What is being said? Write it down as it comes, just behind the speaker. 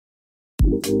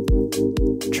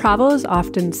Travel is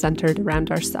often centered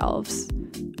around ourselves.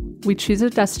 We choose a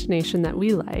destination that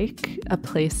we like, a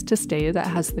place to stay that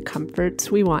has the comforts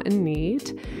we want and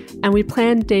need, and we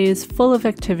plan days full of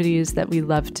activities that we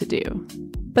love to do.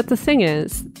 But the thing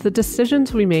is, the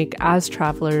decisions we make as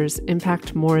travelers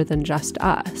impact more than just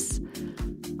us.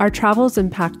 Our travels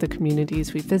impact the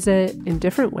communities we visit in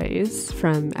different ways,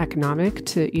 from economic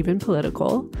to even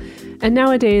political, and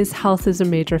nowadays health is a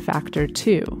major factor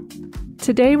too.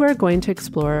 Today, we're going to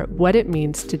explore what it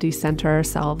means to decenter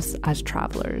ourselves as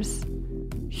travelers.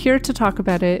 Here to talk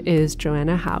about it is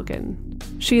JoAnna Haugen.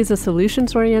 She is a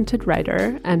solutions-oriented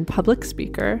writer and public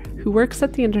speaker who works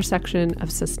at the intersection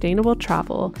of sustainable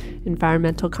travel,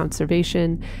 environmental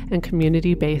conservation, and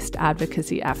community-based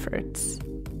advocacy efforts.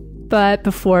 But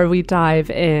before we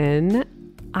dive in,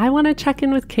 I want to check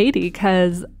in with Katie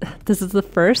because this is the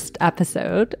first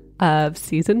episode of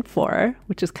season 4,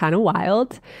 which is kind of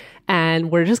wild.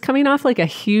 And we're just coming off like a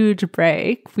huge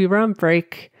break. We were on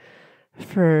break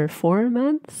for 4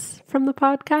 months from the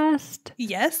podcast.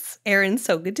 Yes, Erin,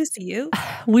 so good to see you.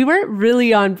 We weren't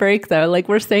really on break though. Like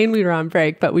we're saying we were on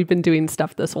break, but we've been doing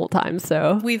stuff this whole time.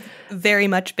 So we've very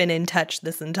much been in touch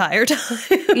this entire time.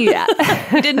 Yeah.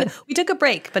 We took a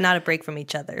break, but not a break from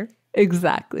each other.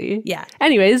 Exactly. Yeah.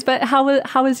 Anyways, but how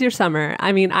was your summer?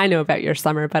 I mean, I know about your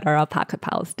summer, but our alpaca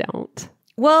pals don't.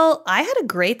 Well, I had a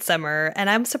great summer, and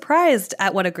I'm surprised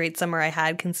at what a great summer I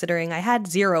had, considering I had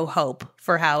zero hope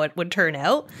for how it would turn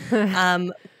out.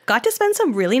 Got to spend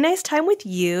some really nice time with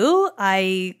you.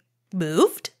 I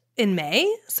moved in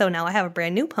May, so now I have a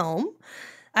brand new home.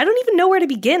 I don't even know where to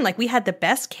begin. Like, we had the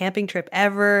best camping trip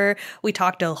ever. We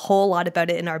talked a whole lot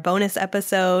about it in our bonus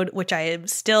episode, which I'm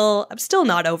still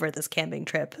not over this camping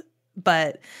trip,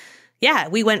 but yeah,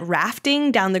 we went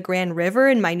rafting down the Grand River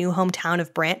in my new hometown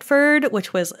of Brantford,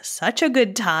 which was such a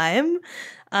good time.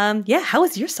 How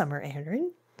was your summer,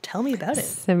 Erin? Tell me about it.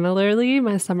 Similarly,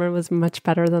 my summer was much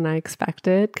better than I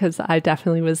expected because I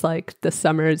definitely was like, the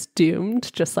summer is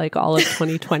doomed, just like all of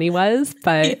 2020 was.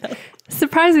 But yeah.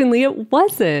 Surprisingly, it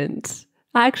wasn't.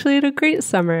 I actually had a great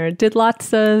summer. Did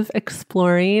lots of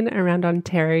exploring around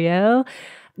Ontario.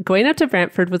 Going up to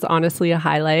Brantford was honestly a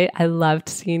highlight. I loved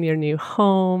seeing your new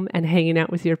home and hanging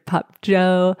out with your pup,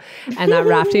 Joe. And that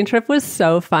rafting trip was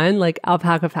so fun. Like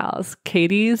alpaca pals.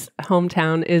 Katie's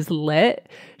hometown is lit.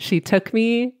 She took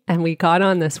me and we got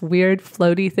on this weird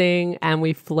floaty thing and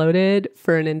we floated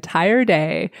for an entire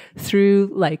day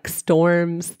through like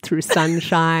storms, through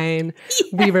sunshine. Yes.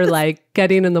 We were like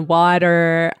getting in the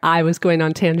water. I was going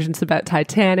on tangents about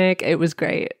Titanic. It was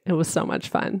great. It was so much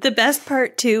fun. The best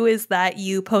part too is that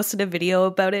you posted a video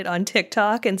about it on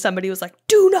TikTok and somebody was like,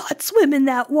 do not swim in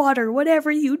that water,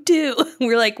 whatever you do.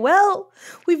 We're like, well,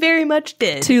 we very much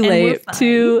did. Too late.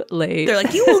 They're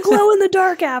like, you will glow in the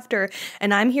dark after.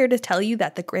 And I'm here to tell you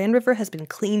that the Grand River has been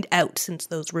cleaned out since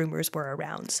those rumors were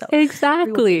around. So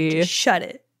exactly. Shut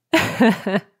it.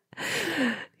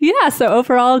 Yeah. So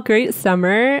overall, great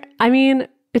summer. I mean,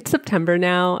 it's September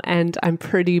now and I'm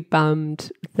pretty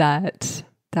bummed that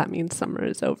means summer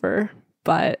is over,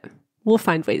 but we'll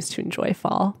find ways to enjoy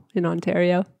fall in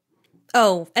Ontario.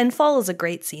 Oh, and fall is a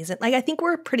great season. Like, I think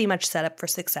we're pretty much set up for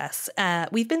success.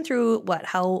 We've been through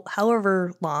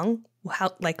however long,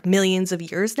 like millions of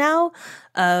years now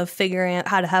of figuring out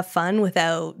how to have fun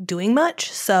without doing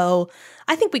much. So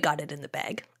I think we got it in the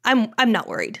bag. I'm not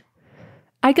worried.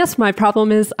 I guess my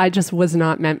problem is I just was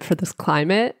not meant for this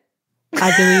climate.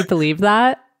 I really believe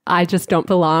that. I just don't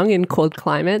belong in cold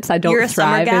climates. I don't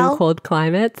thrive in cold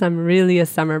climates. I'm really a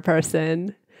summer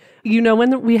person. You know,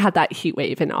 when we had that heat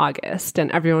wave in August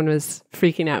and everyone was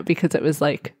freaking out because it was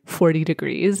like 40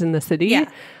 degrees in the city. Yeah.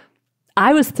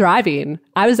 I was thriving.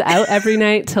 I was out every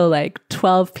night till like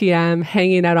 12 p.m.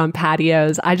 hanging out on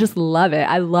patios. I just love it.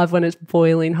 I love when it's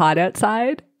boiling hot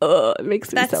outside. Oh, it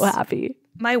makes me so happy.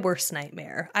 My worst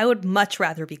nightmare. I would much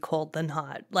rather be cold than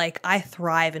hot. Like, I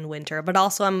thrive in winter, but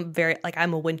also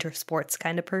I'm a winter sports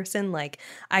kind of person. Like,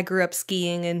 I grew up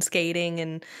skiing and skating,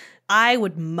 and I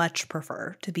would much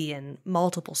prefer to be in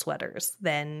multiple sweaters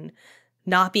than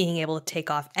not being able to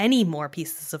take off any more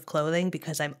pieces of clothing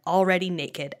because I'm already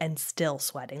naked and still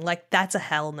sweating. Like, that's a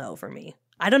hell no for me.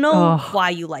 I don't know why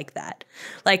you like that.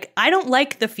 Like, I don't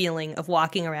like the feeling of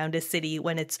walking around a city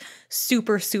when it's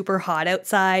super, super hot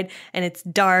outside and it's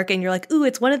dark and you're like, ooh,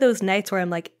 it's one of those nights where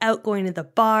I'm like out going to the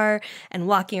bar and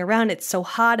walking around. It's so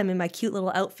hot. I'm in my cute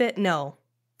little outfit. No.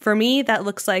 For me, that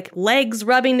looks like legs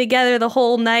rubbing together the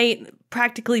whole night,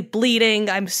 practically bleeding.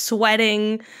 I'm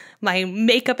sweating. My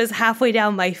makeup is halfway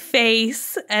down my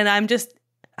face and I'm just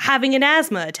having an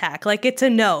asthma attack. Like, it's a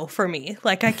no for me.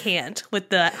 Like, I can't with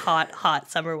the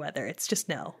hot summer weather. It's just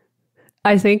no.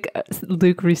 I think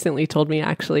Luke recently told me,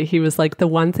 actually, he was like, the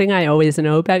one thing I always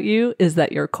know about you is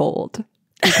that you're cold.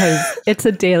 Because it's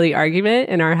a daily argument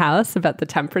in our house about the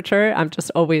temperature. I'm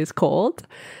just always cold.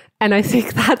 And I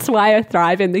think that's why I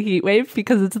thrive in the heat wave,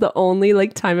 because it's the only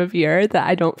like time of year that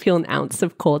I don't feel an ounce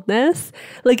of coldness.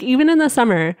 Like even in the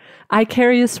summer, I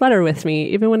carry a sweater with me,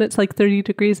 even when it's like 30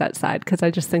 degrees outside, because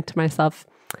I just think to myself,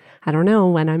 I don't know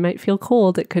when I might feel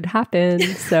cold. It could happen.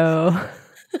 So,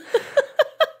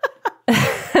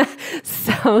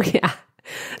 so yeah,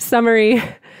 summary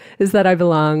is that I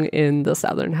belong in the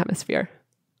Southern Hemisphere.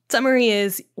 Summary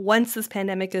is, once this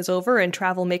pandemic is over and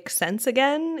travel makes sense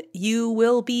again, you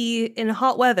will be in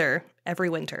hot weather every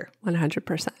winter.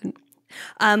 100%.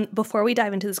 Before we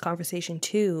dive into this conversation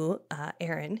too,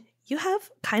 Erin, you have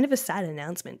kind of a sad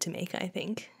announcement to make, I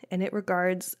think, and it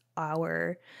regards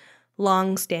our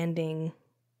long-standing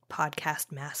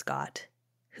podcast mascot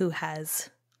who has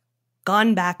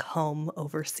gone back home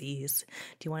overseas.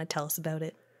 Do you want to tell us about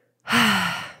it?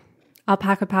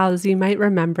 Alpaca Pals, you might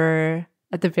remember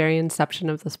at the very inception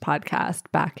of this podcast,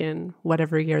 back in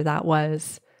whatever year that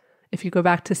was, if you go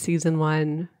back to season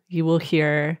 1, you will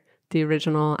hear the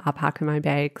original Alpaca My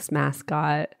Bags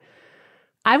mascot.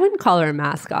 I wouldn't call her a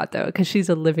mascot though, because she's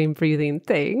a living, breathing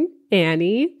thing.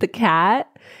 Annie, the cat.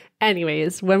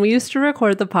 Anyways, when we used to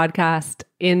record the podcast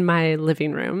in my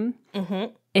living room,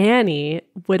 Annie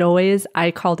would always,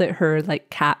 I called it her like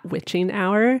cat witching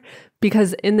hour,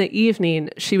 because in the evening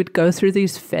she would go through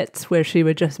these fits where she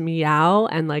would just meow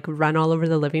and like run all over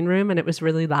the living room, and it was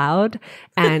really loud.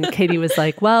 And Katie was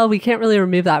like, well, we can't really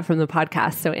remove that from the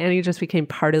podcast. So Annie just became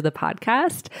part of the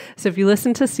podcast. So if you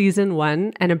listen to season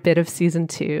 1 and a bit of season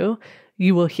 2,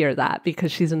 you will hear that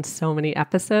because she's in so many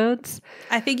episodes.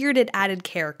 I figured it added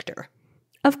character.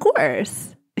 Of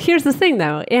course. Here's the thing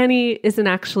though, Annie isn't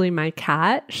actually my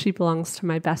cat. She belongs to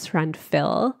my best friend,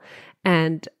 Phil.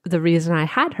 And the reason I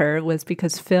had her was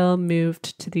because Phil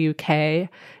moved to the UK.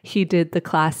 He did the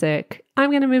classic,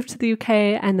 I'm going to move to the UK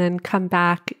and then come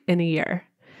back in a year.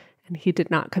 And he did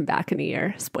not come back in a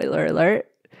year. Spoiler alert.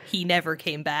 He never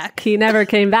came back. He never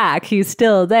came back. He's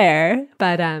still there.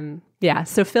 But yeah,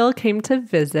 so Phil came to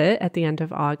visit at the end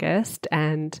of August,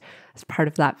 and as part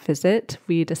of that visit,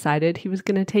 we decided he was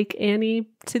going to take Annie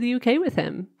to the UK with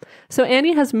him. So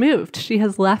Annie has moved. She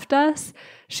has left us.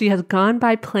 She has gone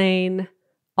by plane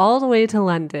all the way to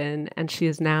London, and she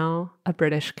is now a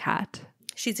British cat.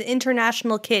 She's an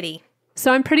international kitty.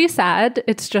 So I'm pretty sad.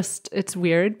 It's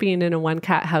weird being in a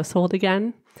one-cat household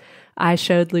again. I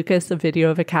showed Lucas a video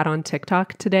of a cat on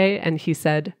TikTok today, and he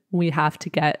said, we have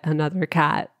to get another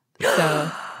cat.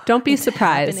 So don't be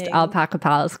surprised, happening. Alpaca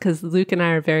Pals, because Luke and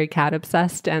I are very cat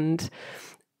obsessed, and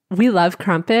we love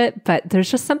Crumpet, but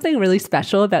there's just something really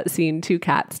special about seeing 2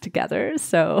 cats together.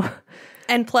 So,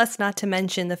 and plus, not to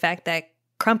mention the fact that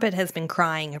Crumpet has been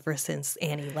crying ever since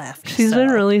Annie left. She's been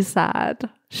really sad.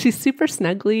 She's super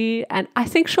snuggly, and I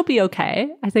think she'll be okay.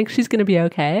 I think she's going to be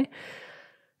okay.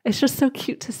 It's just so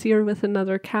cute to see her with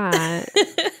another cat.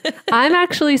 I'm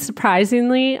actually,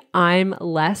 surprisingly, I'm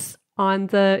less on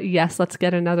the yes, let's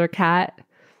get another cat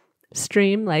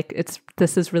stream. Like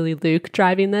this is really Luke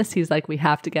driving this. He's like, we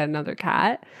have to get another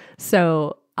cat.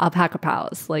 So Alpaca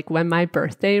Pals, like when my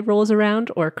birthday rolls around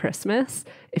or Christmas,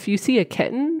 if you see a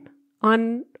kitten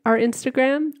on our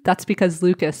Instagram, that's because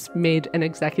Lucas made an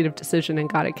executive decision and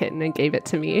got a kitten and gave it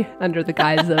to me under the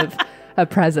guise of a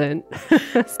present.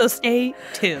 So stay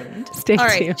tuned. Stay tuned. All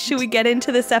right, should we get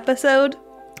into this episode?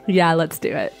 Yeah, let's do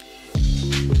it.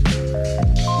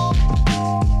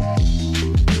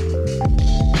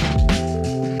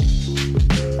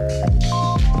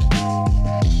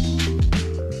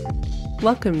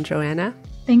 Welcome, JoAnna.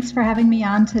 Thanks for having me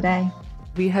on today.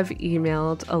 We have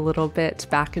emailed a little bit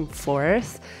back and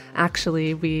forth.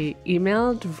 Actually, we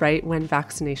emailed right when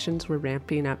vaccinations were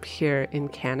ramping up here in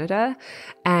Canada.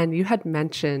 And you had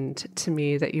mentioned to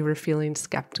me that you were feeling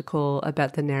skeptical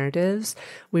about the narratives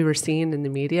we were seeing in the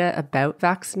media about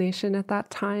vaccination at that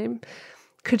time.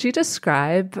 Could you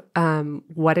describe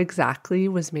what exactly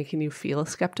was making you feel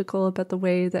skeptical about the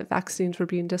way that vaccines were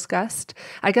being discussed?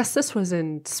 I guess this was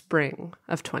in spring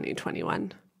of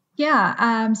 2021.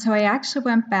 Yeah, so I actually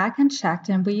went back and checked,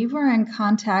 and we were in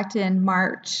contact in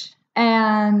March.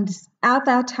 And at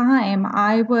that time,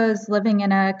 I was living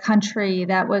in a country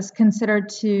that is considered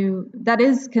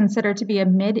to be a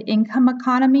mid-income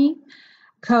economy.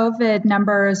 COVID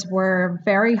numbers were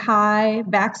very high,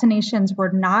 vaccinations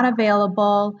were not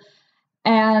available,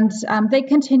 and they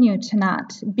continue to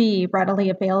not be readily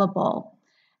available.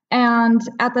 And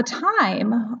at the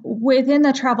time, within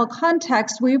the travel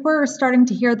context, we were starting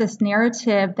to hear this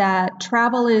narrative that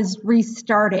travel is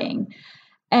restarting.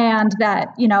 and that,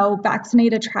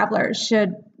 vaccinated travelers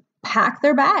should pack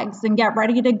their bags and get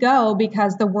ready to go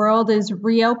because the world is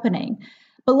reopening.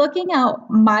 But looking out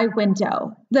my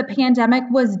window, the pandemic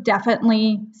was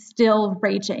definitely still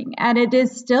raging, and it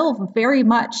is still very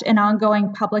much an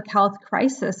ongoing public health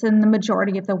crisis in the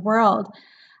majority of the world.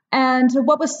 And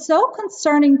what was so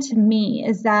concerning to me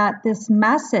is that this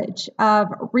message of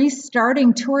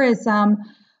restarting tourism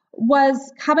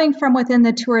was coming from within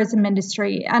the tourism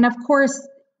industry. And of course,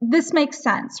 this makes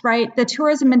sense, right? The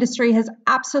tourism industry has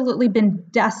absolutely been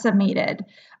decimated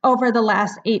over the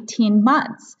last 18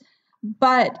 months.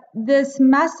 But this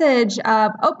message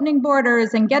of opening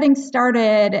borders and getting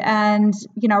started and,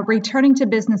 returning to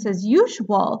business as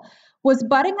usual was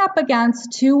butting up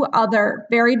against two other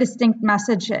very distinct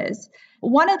messages.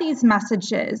 One of these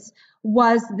messages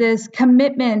was this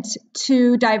commitment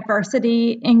to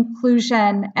diversity,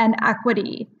 inclusion, and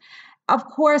equity. Of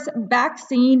course,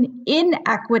 vaccine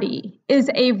inequity is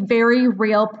a very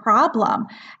real problem.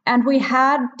 And we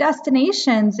had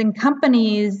destinations and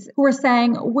companies who were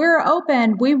saying, we're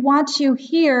open, we want you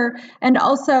here, and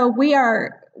also we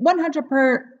are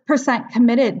 100%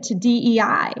 committed to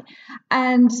DEI.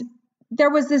 And there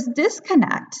was this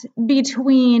disconnect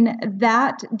between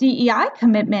that DEI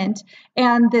commitment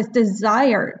and this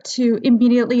desire to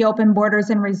immediately open borders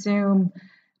and resume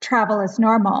travel as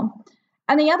normal.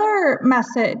 And the other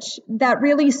message that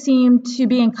really seemed to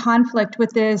be in conflict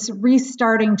with this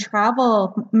restarting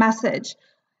travel message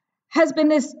has been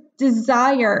this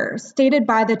desire stated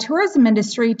by the tourism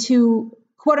industry to,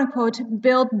 quote unquote,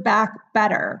 build back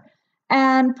better.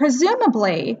 And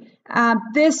presumably,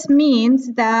 this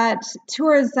means that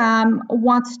tourism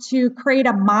wants to create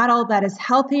a model that is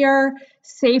healthier,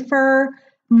 safer,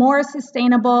 more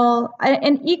sustainable,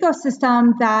 an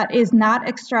ecosystem that is not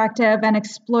extractive and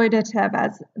exploitative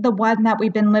as the one that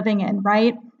we've been living in,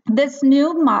 right? This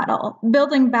new model,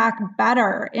 building back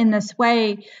better in this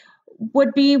way,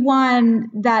 would be one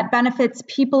that benefits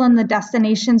people in the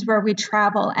destinations where we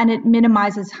travel, and it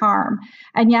minimizes harm.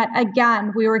 And yet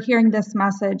again, we were hearing this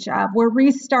message of we're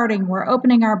restarting, we're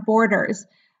opening our borders,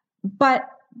 but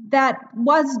that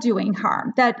was doing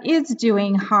harm, that is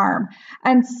doing harm.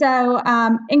 And so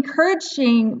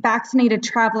encouraging vaccinated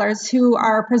travelers who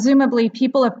are presumably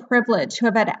people of privilege who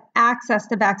have had access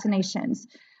to vaccinations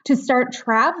to start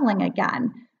traveling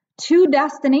again to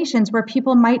destinations where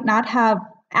people might not have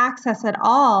access at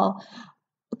all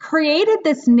created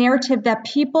this narrative that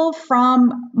people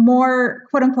from more,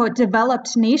 quote unquote,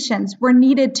 developed nations were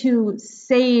needed to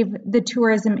save the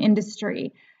tourism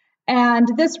industry. And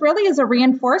this really is a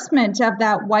reinforcement of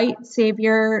that white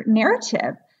savior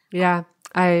narrative. Yeah,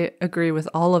 I agree with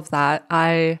all of that.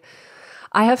 I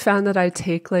have found that I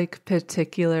take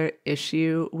particular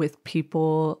issue with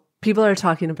people are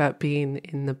talking about being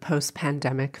in the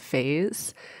post-pandemic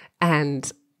phase, and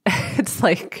it's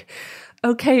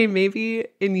okay, maybe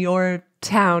in your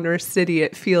town or city,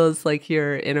 it feels like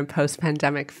you're in a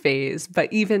post-pandemic phase.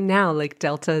 But even now,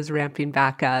 Delta is ramping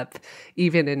back up,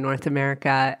 even in North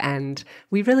America, and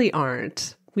we really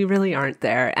aren't. We really aren't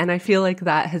there. And I feel like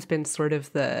that has been sort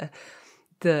of the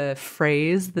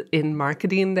phrase in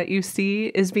marketing that you see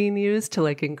is being used to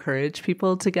encourage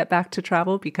people to get back to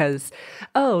travel because,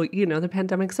 the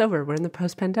pandemic's over. We're in the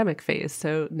post-pandemic phase.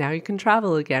 So now you can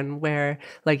travel again, where,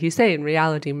 like you say, in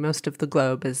reality, most of the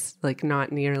globe is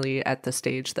not nearly at the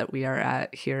stage that we are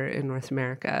at here in North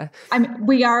America. I mean,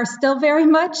 we are still very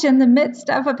much in the midst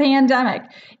of a pandemic.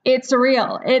 It's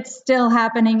real. It's still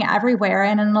happening everywhere.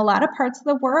 And in a lot of parts of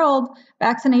the world,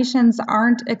 vaccinations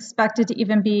aren't expected to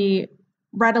even be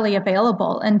readily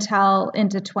available until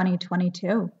into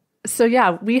 2022. So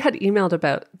yeah, we had emailed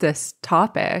about this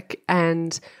topic,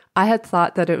 and I had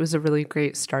thought that it was a really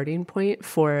great starting point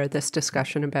for this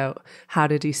discussion about how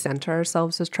to decenter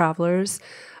ourselves as travelers,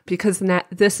 because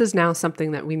this is now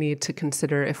something that we need to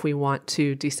consider if we want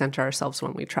to decenter ourselves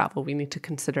when we travel. We need to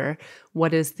consider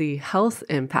what is the health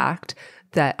impact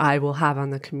that I will have on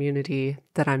the community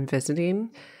that I'm visiting.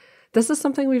 This is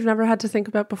something we've never had to think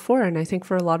about before. And I think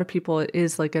for a lot of people, it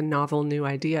is a novel new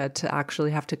idea to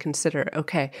actually have to consider,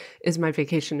 okay, is my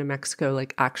vacation to Mexico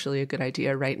actually a good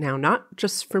idea right now? Not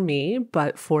just for me,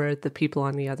 but for the people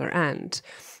on the other end.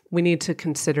 We need to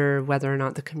consider whether or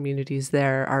not the communities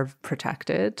there are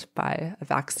protected by a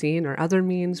vaccine or other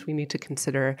means. We need to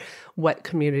consider what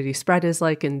community spread is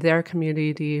like in their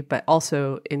community, but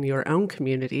also in your own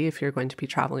community if you're going to be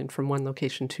traveling from one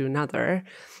location to another.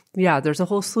 Yeah, there's a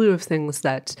whole slew of things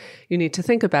that you need to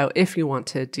think about if you want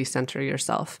to decenter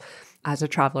yourself as a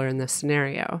traveler in this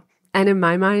scenario. And in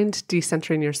my mind,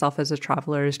 decentering yourself as a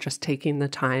traveler is just taking the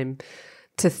time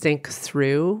to think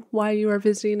through why you are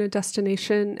visiting a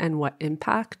destination and what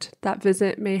impact that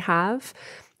visit may have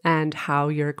and how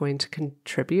you're going to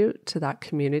contribute to that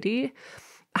community.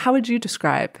 How would you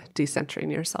describe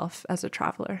decentering yourself as a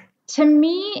traveler? To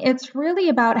me, it's really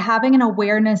about having an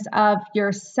awareness of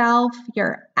yourself,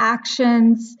 your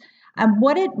actions, and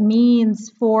what it means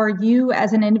for you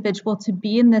as an individual to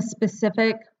be in this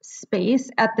specific space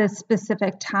at this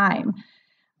specific time.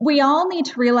 We all need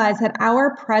to realize that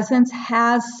our presence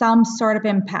has some sort of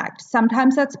impact.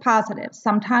 Sometimes that's positive,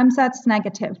 sometimes that's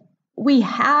negative. We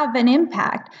have an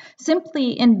impact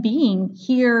simply in being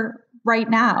here right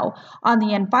now on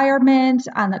the environment,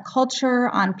 on the culture,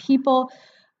 on people.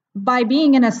 By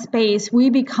being in a space, we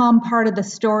become part of the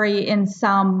story in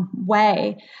some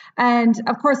way. And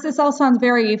of course, this all sounds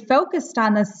very focused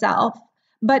on the self,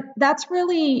 but that's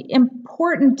really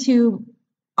important to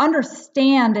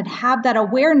understand and have that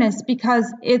awareness,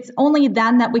 because it's only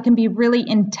then that we can be really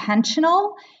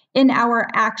intentional in our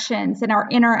actions and our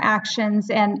interactions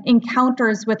and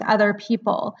encounters with other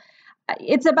people.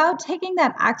 It's about taking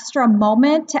that extra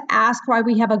moment to ask why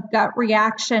we have a gut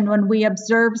reaction when we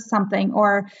observe something,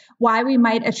 or why we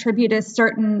might attribute a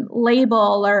certain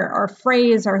label or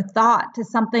phrase or thought to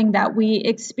something that we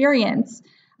experience.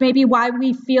 Maybe why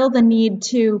we feel the need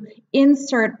to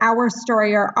insert our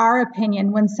story or our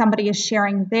opinion when somebody is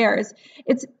sharing theirs.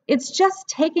 It's just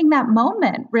taking that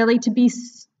moment really to be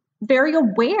very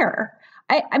aware.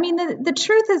 I mean, the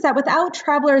truth is that without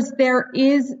travelers, there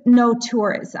is no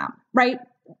tourism, right?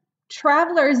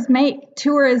 Travelers make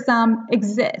tourism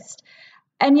exist.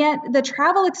 And yet the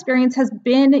travel experience has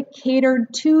been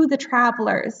catered to the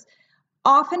travelers,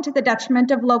 often to the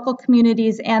detriment of local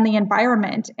communities and the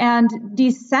environment. And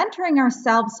decentering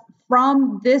ourselves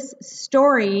from this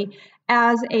story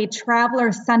as a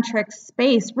traveler-centric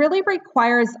space really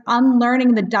requires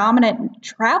unlearning the dominant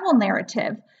travel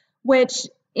narrative, which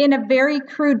in a very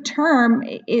crude term,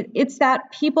 it's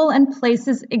that people and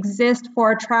places exist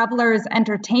for travelers'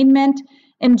 entertainment,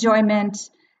 enjoyment,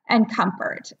 and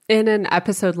comfort. In an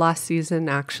episode last season,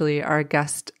 actually, our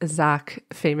guest, Zach,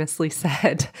 famously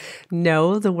said,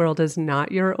 "No, the world is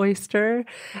not your oyster."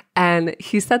 And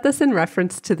he said this in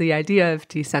reference to the idea of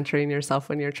decentering yourself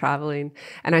when you're traveling.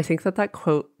 And I think that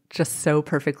quote just so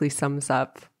perfectly sums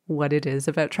up what it is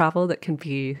about travel that can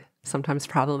be sometimes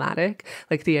problematic.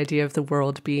 Like the idea of the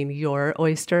world being your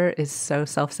oyster is so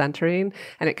self-centering,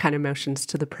 and it kind of motions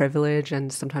to the privilege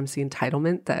and sometimes the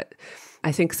entitlement that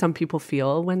I think some people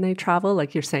feel when they travel.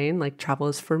 Like you're saying, like travel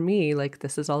is for me, like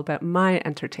this is all about my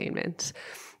entertainment.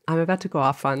 I'm about to go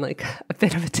off on like a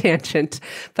bit of a tangent,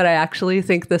 but I actually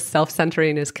think this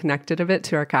self-centering is connected a bit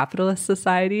to our capitalist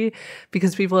society,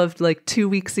 because people have like 2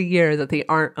 weeks a year that they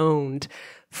aren't owned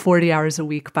 40 hours a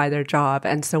week by their job.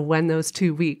 And so when those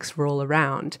 2 weeks roll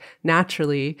around,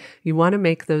 naturally, you want to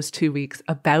make those 2 weeks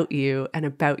about you and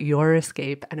about your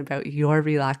escape and about your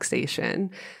relaxation,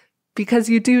 because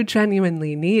you do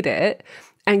genuinely need it.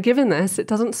 And given this, it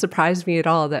doesn't surprise me at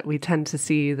all that we tend to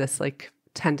see this like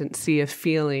tendency of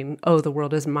feeling, oh, the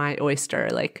world is my oyster,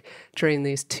 like during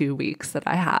these 2 weeks that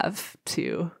I have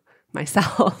to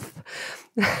myself.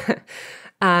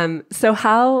 So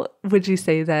how would you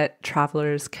say that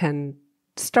travelers can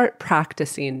start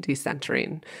practicing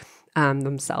decentering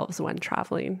themselves when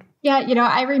traveling? Yeah,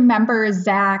 I remember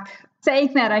Zach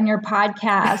saying that on your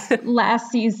podcast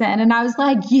last season, and I was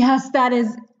like, yes, that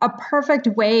is a perfect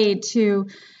way to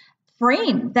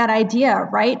frame that idea,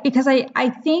 right? Because I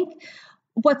think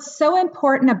what's so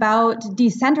important about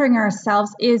decentering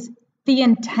ourselves is the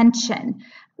intention.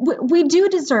 We do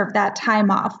deserve that time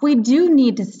off. We do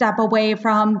need to step away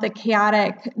from the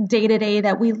chaotic day-to-day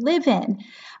that we live in.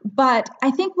 But I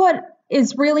think what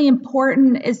is really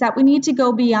important is that we need to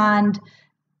go beyond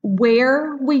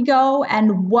where we go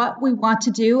and what we want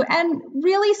to do, and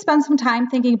really spend some time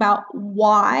thinking about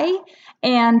why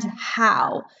and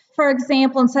how. For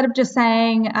example, instead of just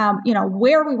saying,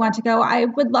 where we want to go, I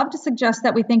would love to suggest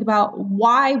that we think about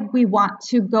why we want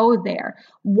to go there.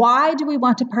 Why do we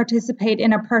want to participate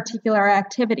in a particular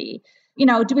activity?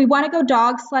 Do we want to go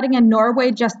dog sledding in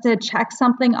Norway just to check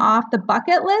something off the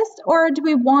bucket list? Or do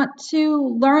we want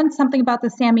to learn something about the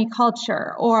Sami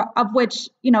culture, or of which,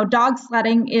 dog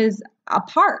sledding is a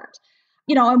part?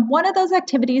 And one of those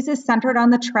activities is centered on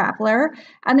the traveler,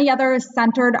 and the other is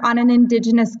centered on an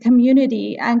indigenous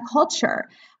community and culture.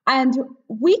 And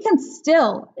we can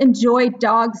still enjoy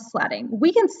dog sledding.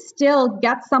 We can still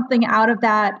get something out of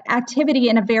that activity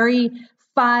in a very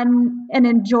fun and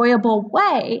enjoyable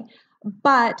way.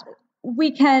 But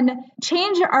we can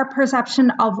change our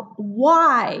perception of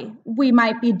why we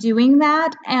might be doing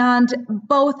that and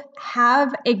both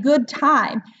have a good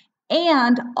time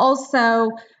and also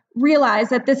realize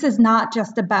that this is not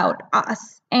just about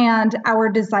us and our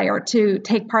desire to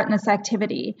take part in this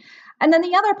activity. And then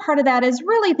the other part of that is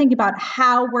really thinking about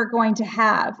how we're going to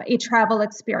have a travel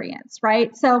experience,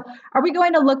 right? So are we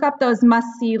going to look up those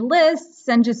must-see lists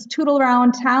and just tootle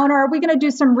around town, or are we going to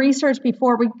do some research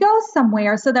before we go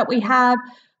somewhere so that we have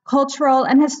cultural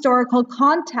and historical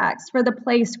context for the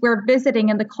place we're visiting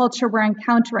and the culture we're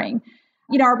encountering?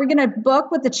 Are we going to book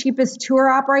with the cheapest tour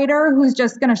operator who's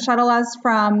just going to shuttle us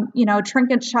from,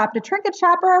 trinket shop to trinket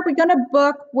shop, or are we going to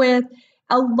book with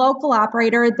a local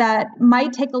operator that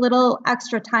might take a little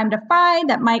extra time to find,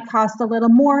 that might cost a little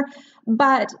more,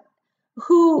 but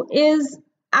who is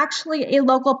actually a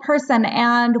local person?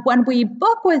 And when we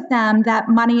book with them, that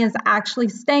money is actually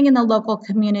staying in the local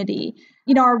community.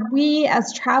 Are we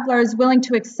as travelers willing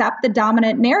to accept the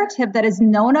dominant narrative that is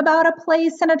known about a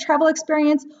place and a travel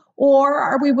experience? Or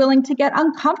are we willing to get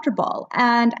uncomfortable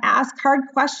and ask hard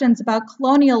questions about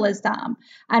colonialism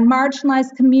and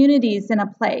marginalized communities in a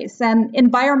place and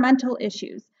environmental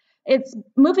issues? It's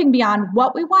moving beyond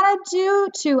what we want to do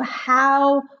to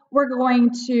how we're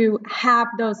going to have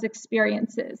those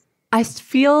experiences. I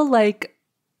feel like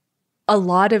a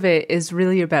lot of it is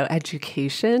really about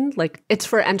education. Like, it's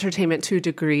for entertainment to a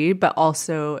degree, but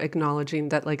also acknowledging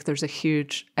that like there's a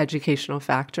huge educational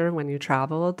factor when you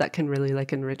travel that can really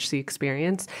like enrich the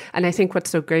experience. And I think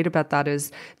what's so great about that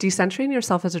is decentering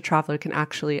yourself as a traveler can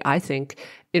actually, I think,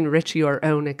 enrich your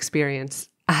own experience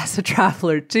as a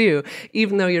traveler too.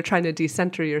 Even though you're trying to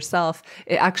decenter yourself,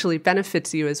 it actually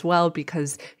benefits you as well,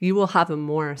 because you will have a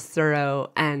more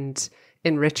thorough and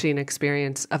enriching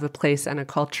experience of a place and a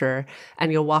culture,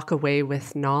 and you'll walk away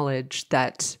with knowledge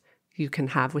that you can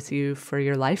have with you for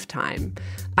your lifetime.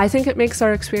 I think it makes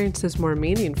our experiences more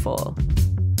meaningful.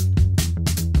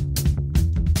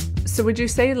 So would you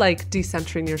say like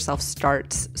decentering yourself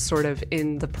starts sort of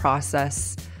in the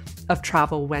process of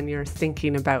travel when you're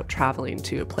thinking about traveling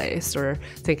to a place or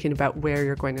thinking about where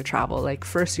you're going to travel? Like,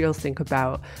 first you'll think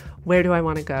about, where do I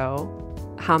want to go?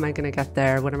 How am I going to get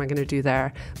there? What am I going to do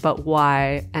there? But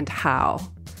why and how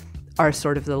are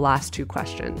sort of the last two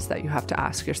questions that you have to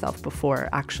ask yourself before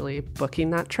actually booking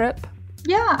that trip.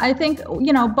 Yeah, I think,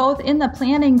 both in the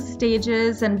planning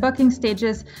stages and booking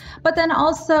stages, but then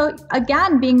also,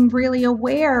 again, being really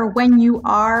aware when you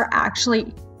are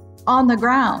actually on the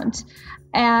ground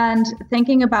and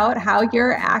thinking about how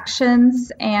your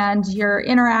actions and your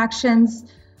interactions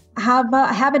have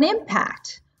an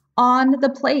impact on the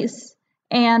place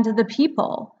and the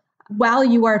people while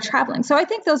you are traveling. So I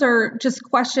think those are just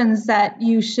questions that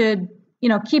you should,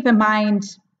 keep in mind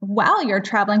while you're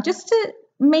traveling, just to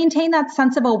maintain that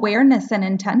sense of awareness and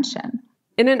intention.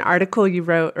 In an article you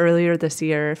wrote earlier this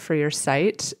year for your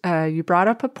site, you brought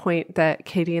up a point that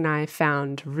Katie and I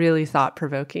found really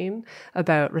thought-provoking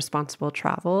about responsible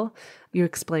travel. You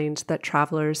explained that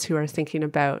travelers who are thinking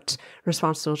about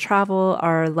responsible travel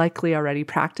are likely already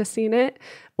practicing it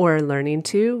or learning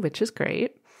to, which is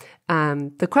great.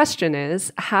 The question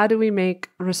is, how do we make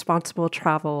responsible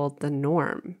travel the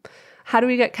norm? How do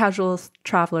we get casual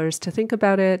travelers to think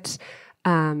about it?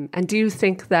 And do you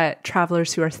think that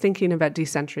travelers who are thinking about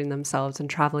decentering themselves and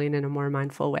traveling in a more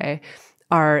mindful way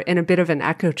are in a bit of an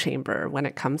echo chamber when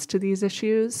it comes to these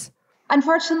issues?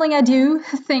 Unfortunately, I do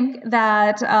think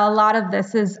that a lot of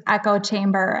this is echo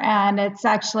chamber, and it's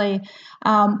actually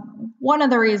one of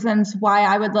the reasons why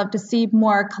I would love to see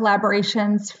more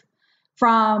collaborations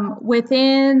from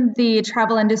within the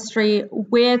travel industry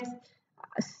with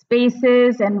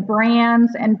spaces and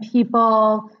brands and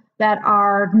people that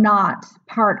are not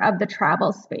part of the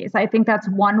travel space. I think that's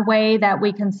one way that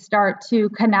we can start to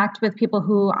connect with people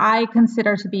who I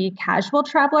consider to be casual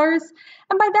travelers.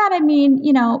 And by that, I mean,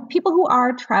 people who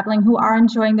are traveling, who are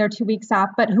enjoying their 2 weeks off,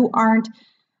 but who aren't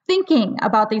thinking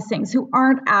about these things, who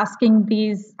aren't asking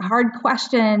these hard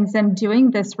questions and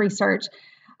doing this research.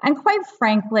 And quite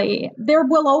frankly, there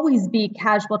will always be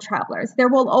casual travelers. There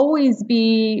will always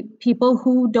be people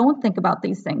who don't think about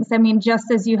these things. I mean, just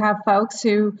as you have folks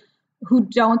who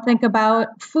don't think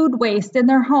about food waste in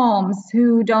their homes,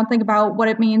 who don't think about what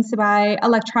it means to buy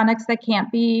electronics that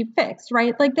can't be fixed,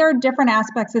 right? Like, there are different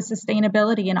aspects of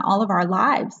sustainability in all of our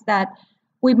lives that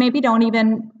we maybe don't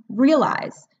even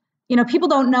realize. People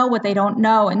don't know what they don't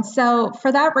know. And so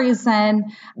for that reason,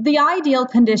 the ideal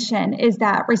condition is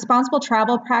that responsible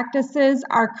travel practices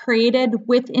are created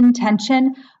with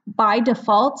intention by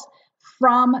default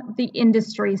from the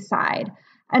industry side.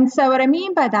 And so what I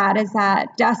mean by that is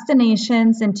that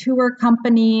destinations and tour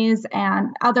companies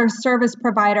and other service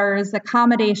providers,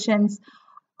 accommodations,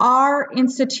 are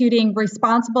instituting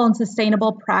responsible and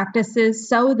sustainable practices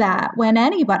so that when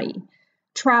anybody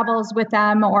travels with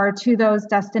them or to those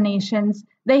destinations,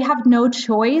 they have no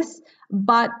choice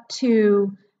but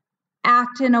to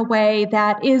act in a way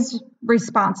that is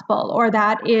responsible, or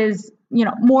that is,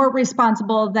 more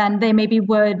responsible than they maybe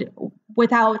would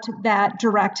without that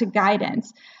direct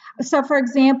guidance. So, for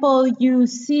example, you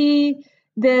see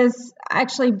this,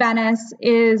 actually, Venice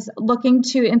is looking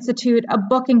to institute a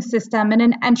booking system and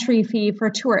an entry fee for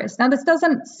tourists. Now, this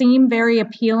doesn't seem very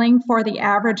appealing for the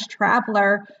average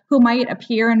traveler who might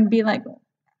appear and be like,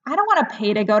 I don't want to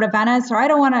pay to go to Venice, or I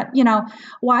don't want to,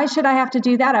 why should I have to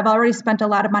do that? I've already spent a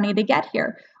lot of money to get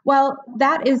here. Well,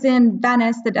 that is in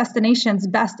Venice, the destination's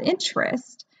best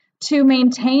interest, to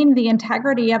maintain the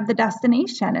integrity of the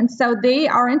destination. And so they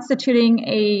are instituting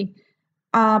a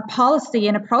policy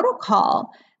and a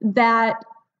protocol that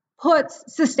puts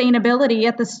sustainability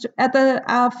at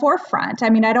the forefront.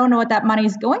 I mean, I don't know what that money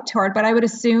is going toward, but I would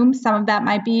assume some of that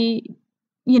might be,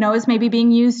 is maybe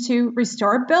being used to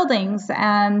restore buildings.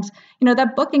 And,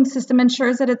 that booking system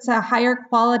ensures that it's a higher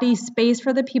quality space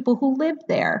for the people who live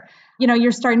there.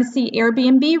 You're starting to see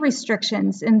Airbnb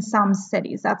restrictions in some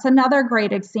cities. That's another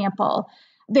great example.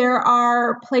 There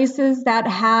are places that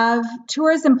have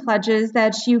tourism pledges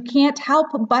that you can't help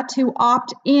but to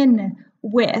opt in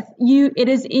with. It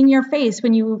is in your face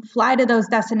when you fly to those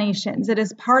destinations. It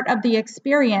is part of the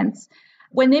experience.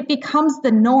 When it becomes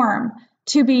the norm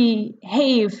to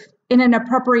behave in an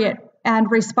appropriate and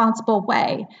responsible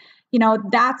way,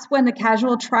 that's when the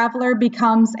casual traveler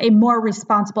becomes a more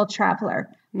responsible traveler,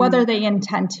 whether they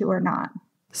intend to or not.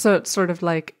 So it's sort of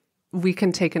like we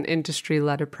can take an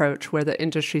industry-led approach where the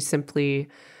industry simply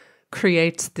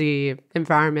creates the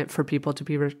environment for people to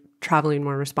be traveling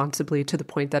more responsibly to the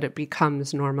point that it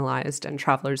becomes normalized and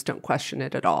travelers don't question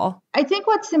it at all. I think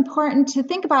what's important to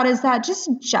think about is that just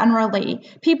generally,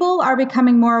 people are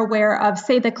becoming more aware of,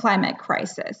 say, the climate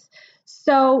crisis.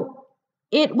 So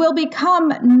it will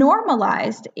become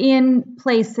normalized in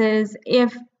places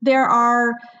if there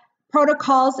are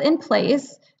protocols in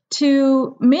place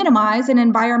to minimize an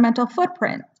environmental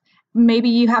footprint. Maybe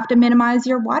you have to minimize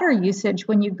your water usage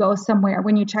when you go somewhere,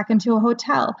 when you check into a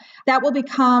hotel. That will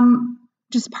become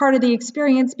just part of the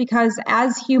experience, because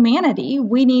as humanity,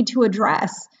 we need to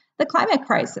address the climate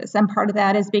crisis. And part of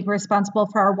that is being responsible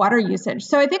for our water usage.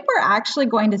 So I think we're actually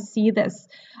going to see this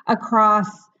across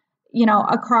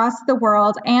the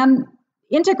world and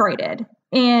integrated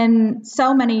in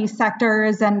so many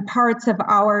sectors and parts of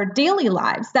our daily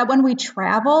lives that when we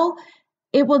travel,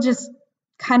 it will just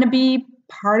kind of be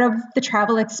part of the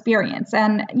travel experience.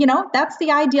 And, that's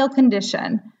the ideal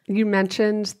condition. You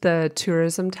mentioned the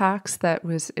tourism tax that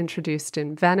was introduced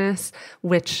in Venice,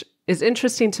 which is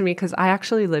interesting to me because I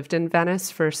actually lived in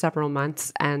Venice for several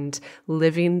months, and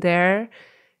living there,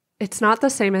 it's not the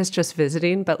same as just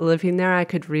visiting, but living there, I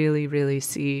could really, really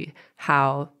see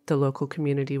how the local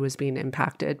community was being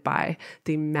impacted by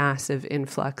the massive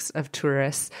influx of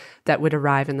tourists that would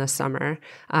arrive in the summer.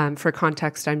 For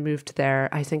context, I moved there,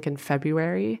 I think, in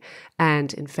February.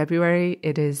 And in February,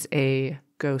 it is a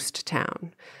ghost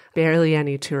town. Barely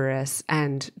any tourists.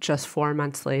 And just 4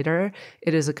 months later,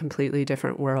 it is a completely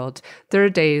different world. There are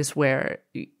days where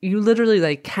you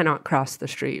literally cannot cross the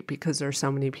street because there are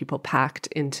so many people packed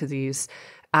into these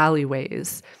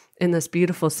alleyways in this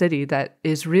beautiful city that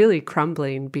is really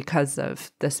crumbling because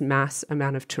of this mass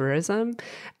amount of tourism.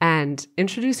 And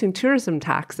introducing tourism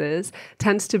taxes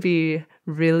tends to be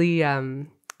really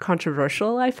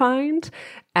controversial, I find.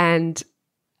 And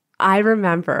I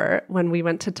remember when we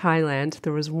went to Thailand,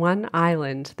 there was one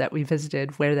island that we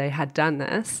visited where they had done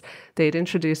this. They'd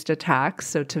introduced a tax.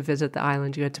 So to visit the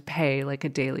island, you had to pay a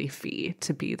daily fee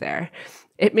to be there.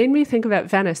 It made me think about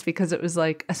Venice because it was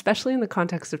especially in the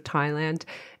context of Thailand,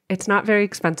 it's not very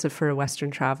expensive for a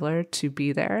Western traveler to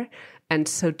be there. And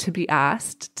so to be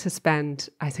asked to spend,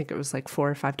 I think it was $4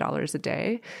 or $5 a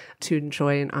day to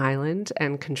enjoy an island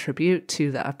and contribute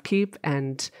to the upkeep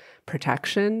and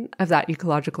protection of that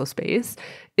ecological space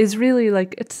is really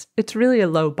it's really a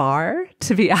low bar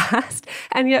to be asked,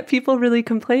 and yet people really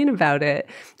complain about it.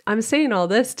 I'm saying all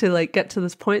this to get to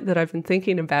this point that I've been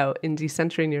thinking about in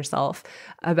Decentering Yourself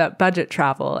about budget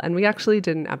travel. And we actually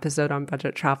did an episode on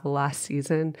budget travel last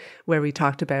season where we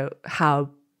talked about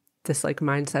how this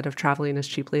mindset of traveling as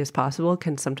cheaply as possible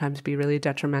can sometimes be really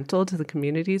detrimental to the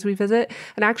communities we visit.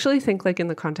 And I actually think in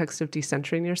the context of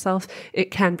decentering yourself, it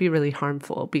can be really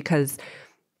harmful because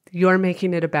you're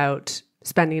making it about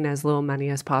spending as little money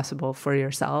as possible for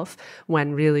yourself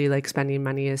when really spending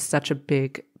money is such a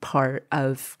big part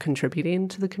of contributing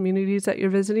to the communities that you're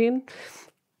visiting.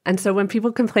 And so when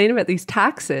people complain about these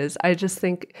taxes, I just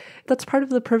think that's part of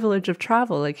the privilege of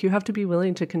travel. Like, you have to be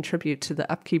willing to contribute to the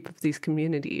upkeep of these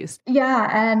communities. Yeah.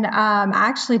 And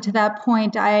actually, to that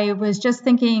point, I was just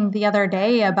thinking the other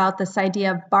day about this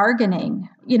idea of bargaining.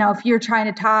 If you're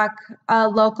trying to talk a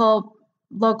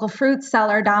local fruit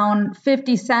seller down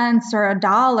 50 cents or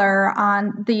 $1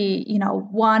 on the,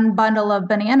 one bundle of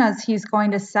bananas he's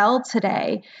going to sell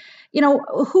today,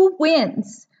 who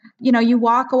wins? You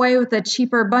walk away with a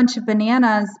cheaper bunch of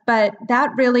bananas, but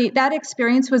that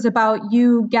experience was about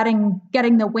you getting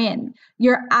the win.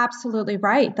 You're absolutely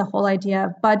right. The whole idea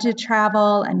of budget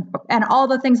travel and all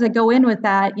the things that go in with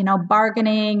that,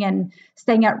 bargaining and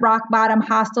staying at rock bottom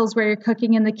hostels where you're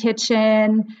cooking in the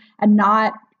kitchen and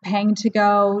not paying to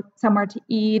go somewhere to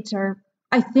eat. Or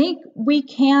I think we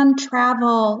can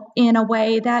travel in a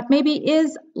way that maybe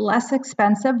is less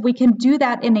expensive. We can do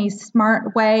that in a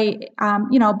smart way,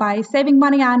 by saving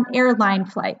money on airline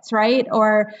flights, right?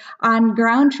 Or on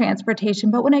ground transportation.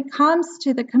 But when it comes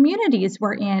to the communities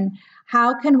we're in,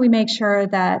 how can we make sure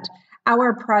that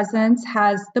our presence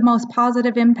has the most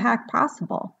positive impact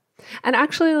possible? And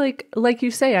actually, like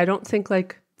you say, I don't think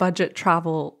budget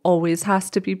travel always has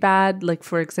to be bad. Like,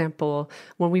 for example,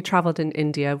 when we traveled in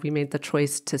India, we made the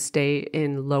choice to stay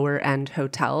in lower end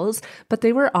hotels, but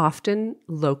they were often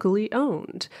locally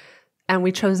owned. And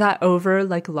we chose that over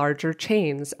larger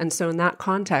chains. And so in that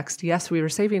context, yes, we were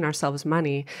saving ourselves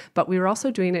money, but we were also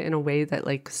doing it in a way that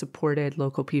supported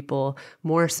local people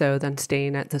more so than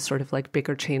staying at the sort of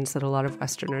bigger chains that a lot of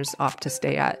Westerners opt to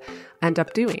stay at end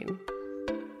up doing.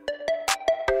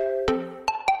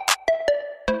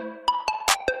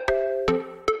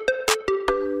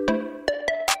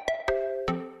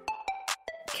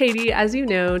 Katie, as you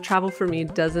know, travel for me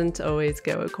doesn't always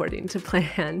go according to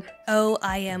plan. Oh,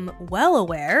 I am well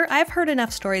aware. I've heard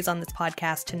enough stories on this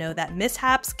podcast to know that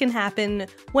mishaps can happen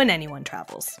when anyone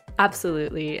travels.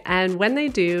 Absolutely. And when they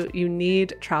do, you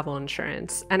need travel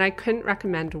insurance. And I couldn't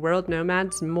recommend World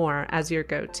Nomads more as your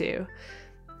go-to.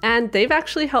 And they've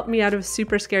actually helped me out of a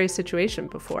super scary situation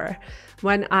before.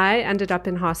 When I ended up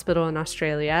in hospital in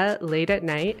Australia late at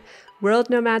night,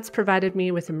 World Nomads provided me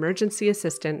with emergency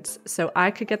assistance so I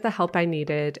could get the help I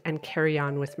needed and carry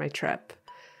on with my trip.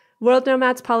 World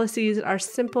Nomads policies are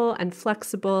simple and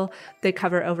flexible. They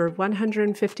cover over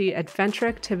 150 adventure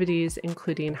activities,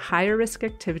 including higher risk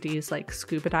activities like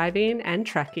scuba diving and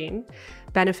trekking.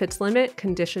 Benefits limit,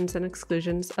 conditions and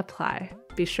exclusions apply.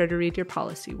 Be sure to read your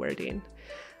policy wording.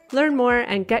 Learn more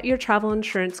and get your travel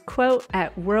insurance quote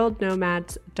at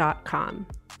worldnomads.com.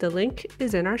 The link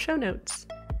is in our show notes.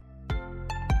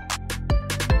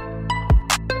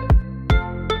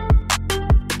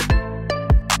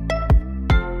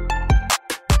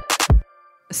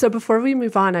 So before we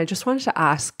move on, I just wanted to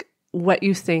ask what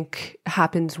you think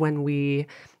happens when we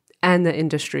and the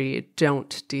industry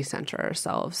don't decenter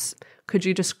ourselves. Could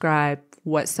you describe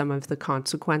what some of the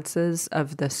consequences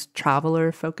of this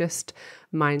traveler-focused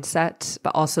mindset,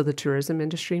 but also the tourism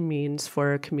industry, means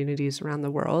for communities around the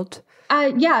world?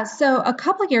 So a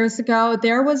couple of years ago,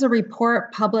 there was a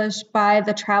report published by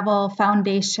the Travel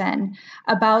Foundation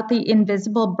about the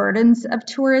invisible burdens of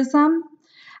tourism.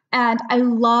 And I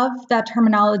love that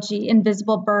terminology,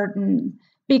 invisible burden,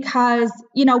 because,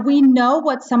 we know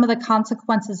what some of the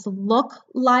consequences look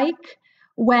like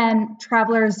when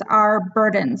travelers are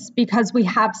burdens, because we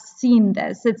have seen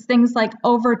this. It's things like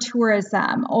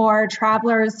over-tourism or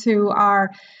travelers who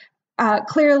are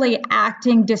clearly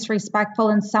acting disrespectful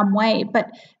in some way.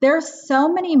 But there are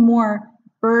so many more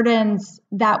burdens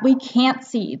that we can't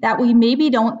see, that we maybe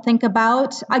don't think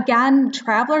about. Again,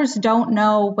 travelers don't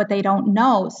know what they don't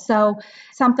know. So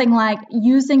something like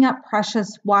using up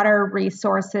precious water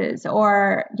resources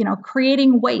or,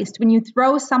 creating waste. When you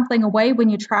throw something away when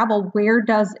you travel, where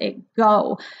does it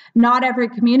go? Not every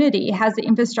community has the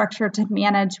infrastructure to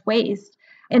manage waste.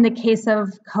 In the case of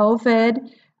COVID,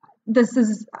 this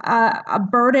is a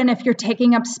burden if you're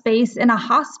taking up space in a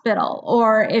hospital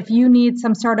or if you need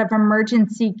some sort of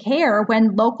emergency care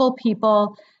when local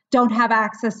people don't have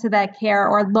access to that care,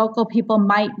 or local people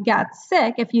might get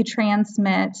sick if you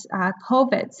transmit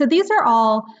COVID. So these are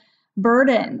all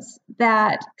burdens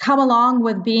that come along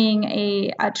with being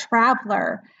a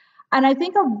traveler. And I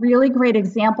think a really great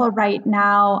example right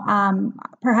now,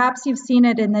 perhaps you've seen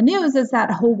it in the news, is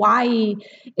that Hawaii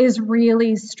is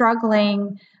really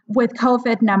struggling with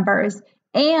COVID numbers.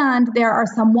 And there are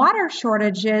some water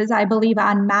shortages, I believe,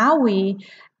 on Maui,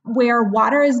 where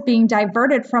water is being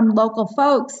diverted from local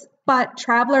folks, but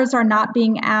travelers are not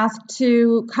being asked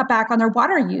to cut back on their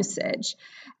water usage.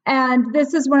 And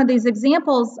this is one of these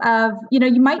examples of,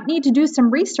 you might need to do some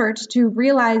research to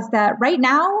realize that right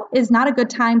now is not a good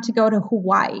time to go to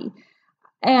Hawaii.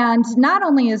 And not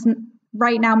only is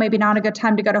right now maybe not a good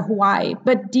time to go to Hawaii,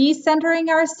 but decentering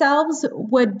ourselves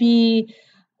would be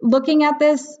looking at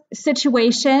this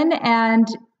situation. And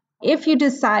if you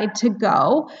decide to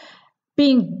go,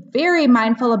 being very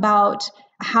mindful about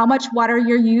how much water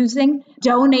you're using,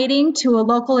 donating to a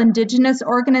local indigenous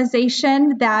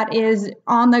organization that is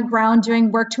on the ground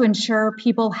doing work to ensure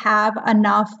people have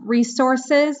enough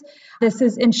resources. This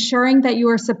is ensuring that you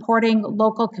are supporting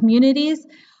local communities.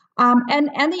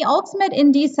 And the ultimate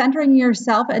in decentering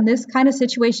yourself in this kind of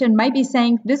situation might be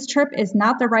saying, this trip is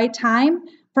not the right time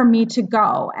for me to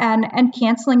go, and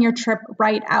canceling your trip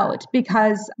right out,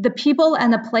 because the people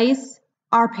and the place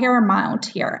are paramount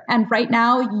here. And right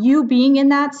now, you being in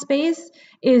that space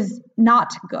is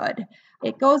not good.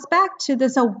 It goes back to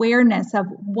this awareness of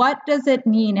what does it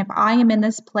mean if I am in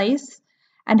this place,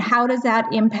 and how does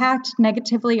that impact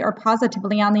negatively or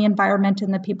positively on the environment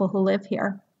and the people who live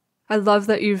here? I love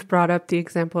that you've brought up the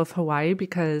example of Hawaii,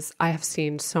 because I have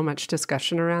seen so much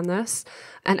discussion around this.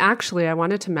 And actually, I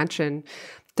wanted to mention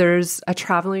there's a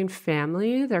traveling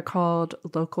family. They're called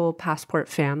Local Passport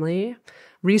Family.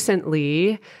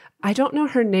 Recently, I don't know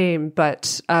her name,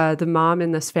 but the mom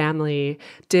in this family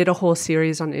did a whole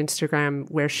series on Instagram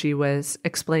where she was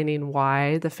explaining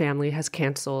why the family has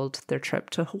canceled their trip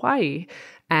to Hawaii.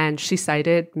 And she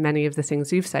cited many of the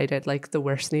things you've cited, like the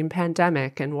worsening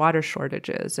pandemic and water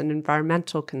shortages and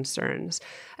environmental concerns.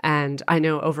 And I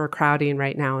know overcrowding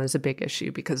right now is a big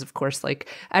issue because, of course, like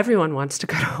everyone wants to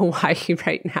go to Hawaii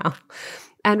right now.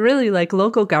 And really, like,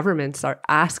 local governments are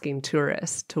asking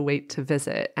tourists to wait to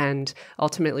visit. And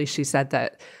ultimately, she said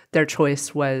that their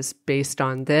choice was based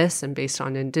on this and based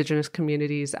on Indigenous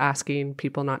communities asking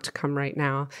people not to come right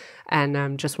now,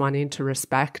 and just wanting to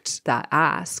respect that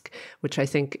ask, which I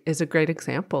think is a great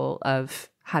example of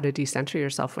how to decenter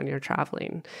yourself when you're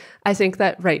traveling. I think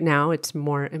that right now it's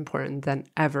more important than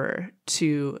ever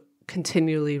to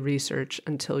continually research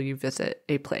until you visit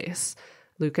a place.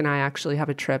 Luke and I actually have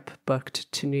a trip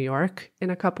booked to New York in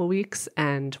a couple weeks,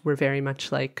 and we're very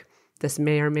much like, this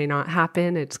may or may not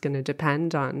happen. It's going to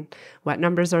depend on what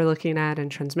numbers are looking at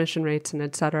and transmission rates and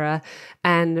et cetera.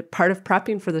 And part of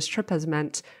prepping for this trip has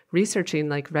meant researching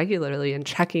like regularly and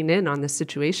checking in on the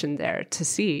situation there to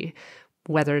see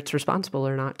whether it's responsible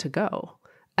or not to go,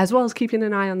 as well as keeping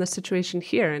an eye on the situation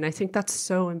here. And I think that's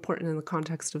so important in the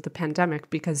context of the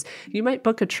pandemic, because you might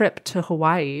book a trip to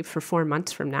Hawaii for 4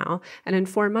 months from now, and in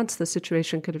 4 months, the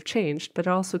situation could have changed, but it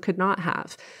also could not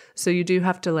have. So you do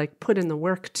have to like put in the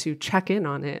work to check in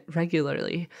on it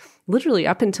regularly, literally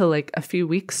up until like a few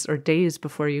weeks or days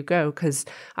before you go. Because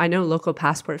I know Local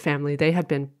Passport Family, they had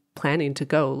been planning to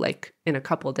go like in a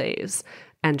couple days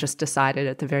and just decided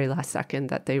at the very last second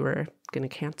that they were going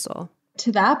to cancel.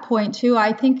 To that point too,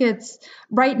 I think it's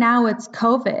right now it's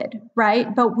COVID,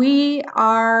 right? But we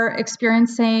are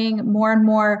experiencing more and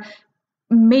more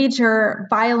major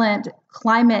violent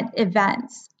climate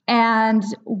events. And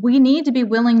we need to be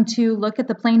willing to look at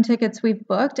the plane tickets we've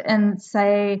booked and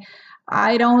say,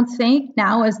 I don't think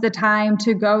now is the time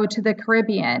to go to the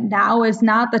Caribbean. Now is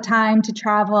not the time to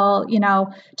travel,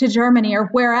 to Germany or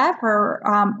wherever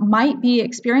might be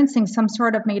experiencing some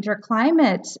sort of major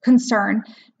climate concern.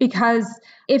 Because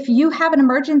if you have an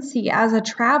emergency as a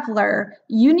traveler,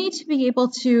 you need to be able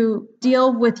to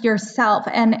deal with yourself.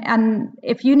 And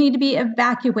if you need to be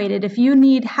evacuated, if you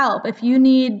need help, if you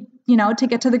need, to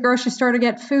get to the grocery store to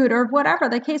get food or whatever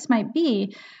the case might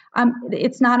be,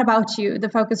 it's not about you. The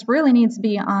focus really needs to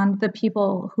be on the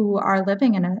people who are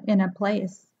living in a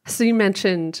place. So you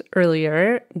mentioned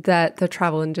earlier that the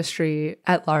travel industry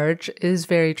at large is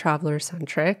very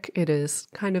traveler-centric. It is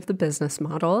kind of the business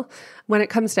model. When it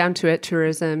comes down to it,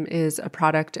 tourism is a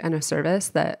product and a service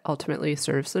that ultimately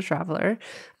serves the traveler.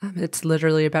 It's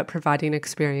literally about providing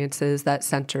experiences that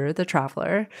center the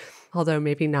traveler, although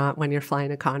maybe not when you're flying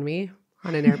economy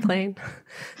on an airplane.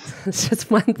 It's just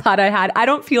one thought I had. I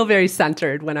don't feel very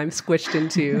centered when I'm squished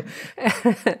into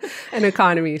an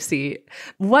economy seat.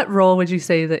 What role would you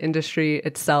say the industry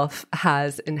itself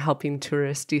has in helping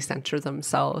tourists decenter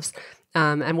themselves?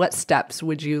 And what steps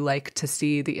would you like to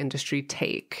see the industry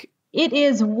take? It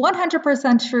is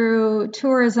 100% true.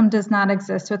 Tourism does not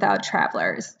exist without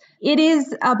travelers. It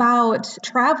is about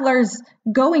travelers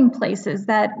going places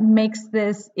that makes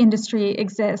this industry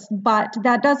exist. But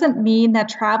that doesn't mean that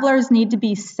travelers need to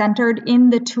be centered in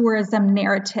the tourism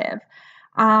narrative.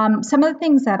 Some of the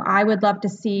things that I would love to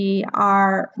see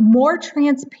are more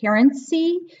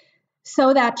transparency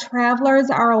so that travelers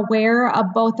are aware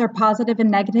of both their positive and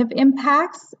negative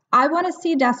impacts. I want to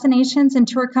see destinations and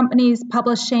tour companies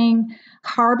publishing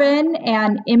carbon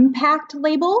and impact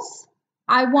labels.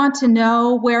 I want to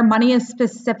know where money is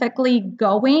specifically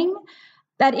going.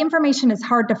 That information is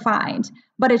hard to find,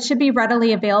 but it should be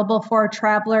readily available for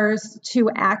travelers to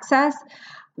access.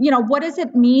 What does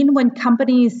it mean when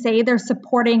companies say they're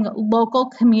supporting local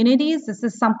communities? This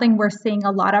is something we're seeing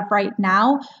a lot of right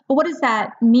now. But what does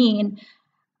that mean?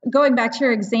 Going back to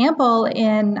your example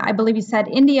in, I believe you said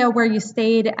India, where you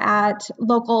stayed at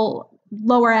local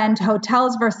lower end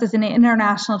hotels versus an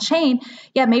international chain.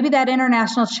 Yeah, maybe that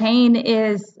international chain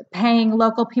is paying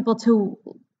local people to,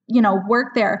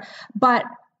 work there. But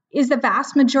is the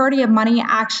vast majority of money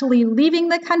actually leaving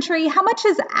the country? How much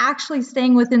is actually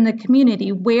staying within the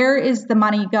community? Where is the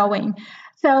money going?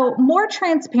 So more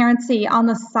transparency on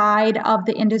the side of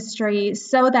the industry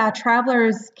so that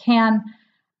travelers can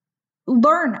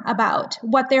learn about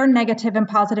what their negative and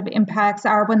positive impacts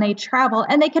are when they travel,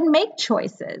 and they can make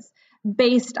choices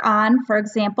based on, for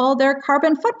example, their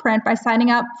carbon footprint by signing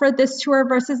up for this tour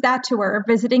versus that tour, or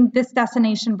visiting this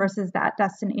destination versus that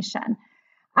destination.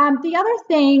 The other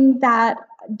thing that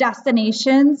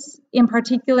destinations in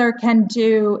particular can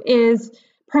do is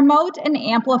promote and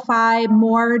amplify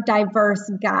more diverse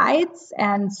guides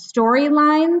and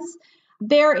storylines.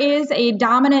 There is a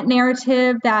dominant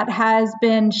narrative that has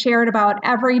been shared about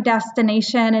every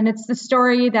destination, and it's the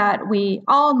story that we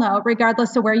all know,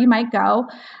 regardless of where you might go.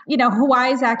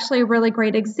 Hawaii is actually a really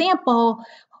great example.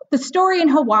 The story in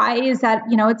Hawaii is that,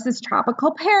 it's this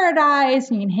tropical paradise,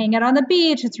 and you can hang out on the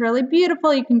beach. It's really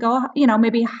beautiful. You can go,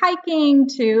 maybe hiking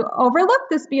to overlook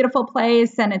this beautiful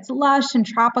place, and it's lush and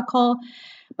tropical.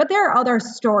 But there are other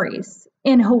stories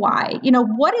in Hawaii.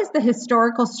 What is the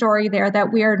historical story there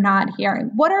that we are not hearing?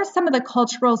 What are some of the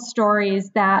cultural stories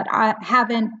that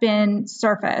haven't been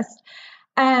surfaced?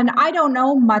 And I don't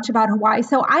know much about Hawaii,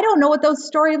 so I don't know what those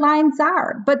storylines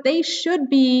are, but they should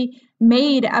be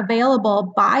made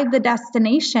available by the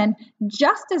destination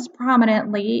just as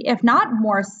prominently, if not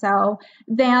more so,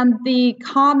 than the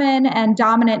common and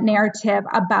dominant narrative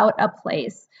about a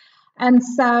place. And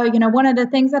so, one of the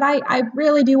things that I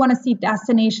really do want to see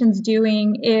destinations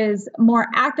doing is more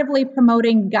actively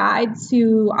promoting guides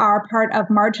who are part of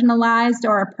marginalized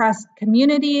or oppressed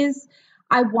communities.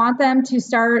 I want them to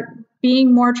start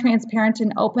being more transparent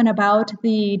and open about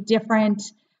the different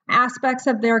aspects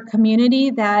of their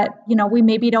community that, we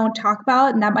maybe don't talk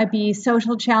about, and that might be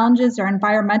social challenges or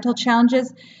environmental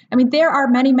challenges. I mean, there are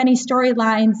many, many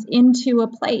storylines into a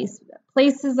place.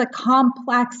 Place is a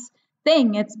complex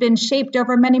thing. It's been shaped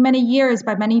over many, many years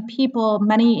by many people,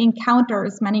 many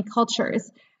encounters, many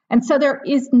cultures. And so there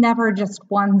is never just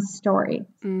one story.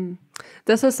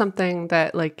 This is something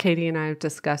that Katie and I have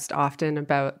discussed often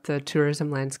about the tourism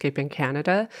landscape in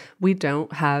Canada. We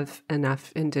don't have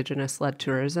enough Indigenous-led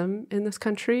tourism in this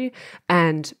country.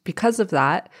 And because of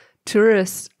that,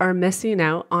 tourists are missing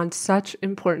out on such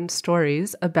important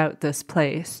stories about this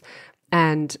place.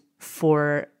 And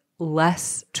for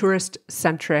less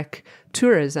tourist-centric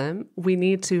tourism, we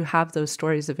need to have those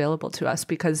stories available to us,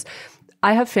 because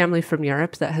I have family from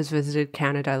Europe that has visited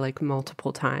Canada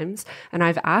multiple times, and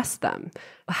I've asked them,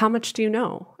 how much do you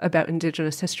know about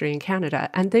Indigenous history in Canada?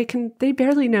 And they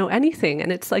barely know anything.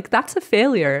 And it's that's a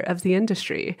failure of the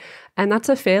industry. And that's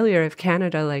a failure of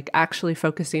Canada, actually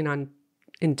focusing on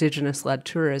Indigenous-led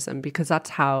tourism, because that's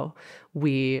how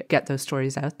we get those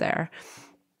stories out there.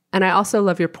 And I also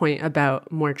love your point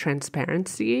about more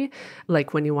transparency.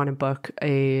 When you want to book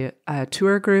a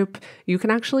tour group, you can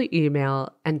actually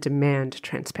email and demand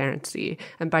transparency.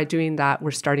 And by doing that,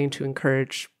 we're starting to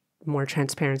encourage more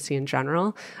transparency in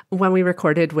general. When we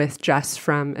recorded with Jess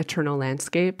from Eternal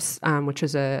Landscapes, which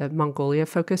is a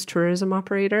Mongolia-focused tourism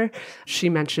operator, she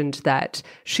mentioned that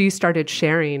she started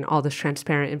sharing all this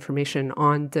transparent information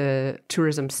on the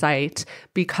tourism site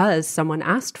because someone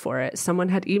asked for it. Someone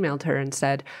had emailed her and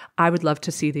said, I would love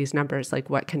to see these numbers.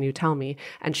 What can you tell me?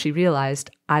 And she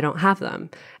realized, I don't have them.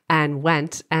 And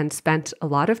went and spent a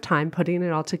lot of time putting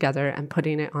it all together and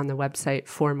putting it on the website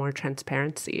for more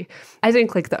transparency. I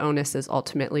think the onus is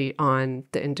ultimately on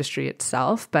the industry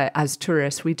itself, but as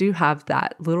tourists, we do have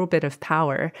that little bit of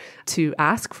power to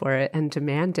ask for it and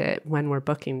demand it when we're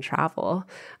booking travel.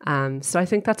 So I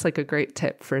think that's a great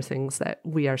tip for things that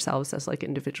we ourselves as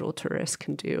individual tourists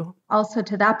can do. Also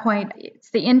to that point, it's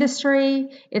the industry,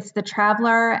 it's the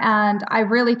traveler, and I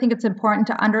really think it's important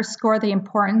to underscore the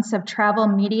importance of travel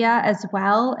media as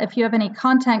well. If you have any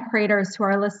content creators who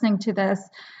are listening to this,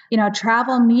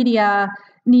 travel media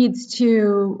needs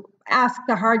to ask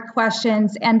the hard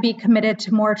questions and be committed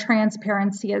to more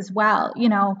transparency as well.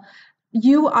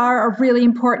 you are a really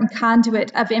important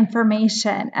conduit of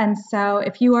information. And so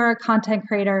if you are a content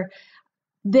creator,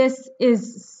 this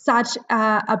is such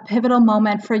a pivotal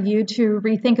moment for you to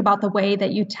rethink about the way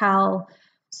that you tell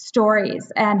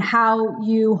stories and how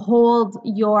you hold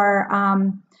your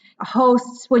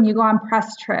hosts when you go on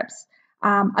press trips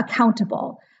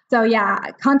accountable. So yeah,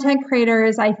 content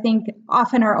creators, I think,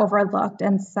 often are overlooked.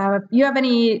 And so if you have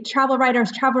any travel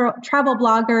writers, travel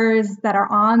bloggers that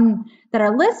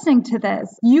are listening to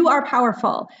this, you are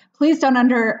powerful. Please don't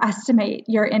underestimate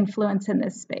your influence in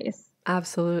this space.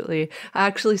 Absolutely. I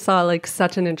actually saw like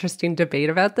such an interesting debate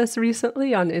about this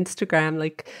recently on Instagram.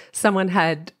 Like someone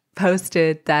had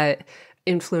posted that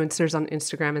influencers on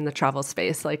Instagram in the travel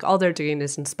space, like all they're doing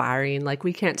is inspiring, like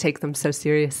we can't take them so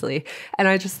seriously. And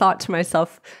I just thought to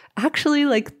myself, actually,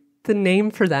 like the name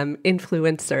for them,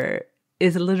 influencer,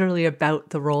 is literally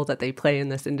about the role that they play in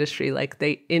this industry. Like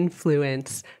they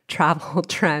influence travel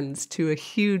trends to a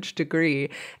huge degree.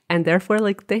 And therefore,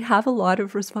 like they have a lot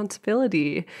of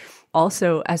responsibility.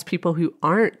 Also, as people who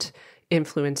aren't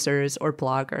influencers or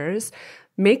bloggers,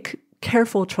 make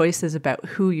careful choices about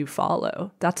who you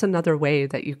follow. That's another way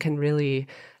that you can really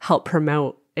help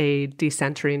promote a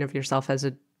decentering of yourself as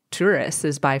a tourist,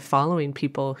 is by following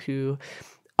people who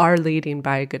are leading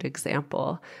by a good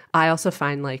example. I also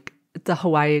find like the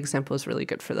Hawaii example is really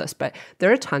good for this, but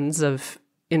there are tons of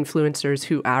influencers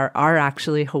who are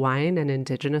actually Hawaiian and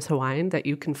Indigenous Hawaiian that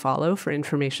you can follow for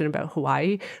information about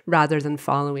Hawaii, rather than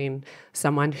following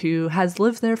someone who has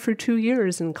lived there for 2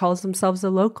 years and calls themselves a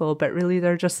local, but really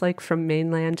they're just like from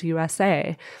mainland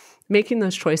USA. Making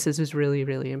those choices is really,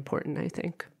 really important, I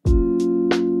think.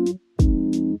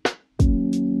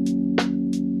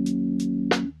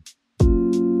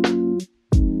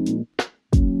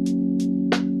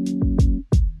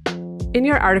 In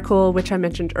your article, which I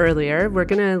mentioned earlier, we're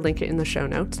going to link it in the show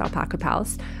notes, Alpaca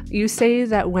Pals, you say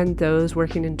that when those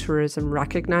working in tourism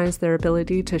recognize their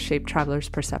ability to shape travelers'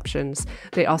 perceptions,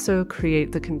 they also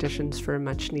create the conditions for a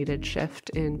much needed shift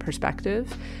in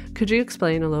perspective. Could you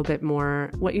explain a little bit more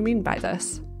what you mean by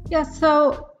this? Yeah,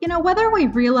 so, whether we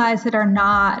realize it or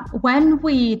not, when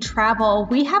we travel,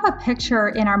 we have a picture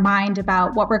in our mind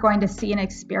about what we're going to see and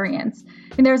experience.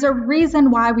 And there's a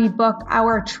reason why we book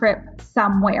our trip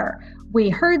somewhere. We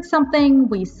heard something,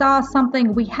 we saw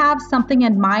something, we have something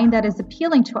in mind that is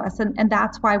appealing to us, and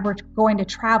that's why we're going to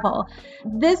travel.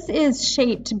 This is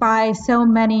shaped by so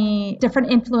many different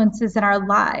influences in our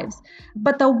lives.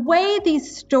 But the way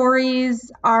these stories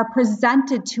are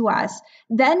presented to us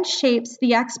then shapes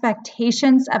the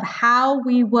expectations of how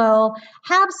we will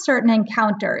have certain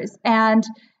encounters and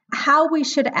how we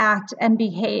should act and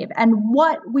behave and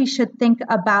what we should think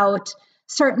about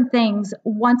certain things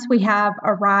once we have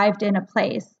arrived in a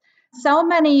place. So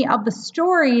many of the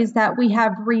stories that we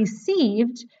have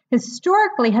received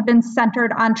historically have been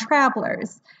centered on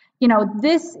travelers.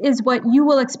 This is what you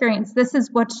will experience. This is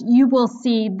what you will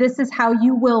see. This is how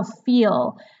you will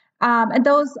feel. And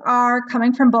those are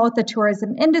coming from both the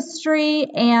tourism industry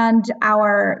and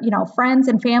our, friends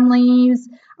and families,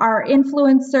 our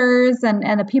influencers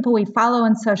and the people we follow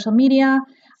on social media.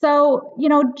 So,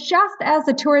 just as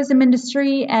the tourism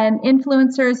industry and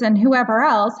influencers and whoever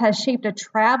else has shaped a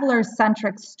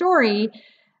traveler-centric story,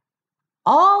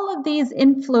 all of these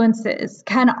influences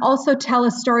can also tell a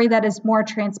story that is more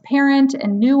transparent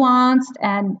and nuanced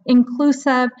and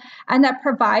inclusive, and that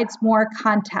provides more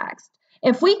context.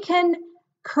 If we can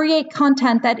create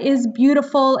content that is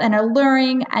beautiful and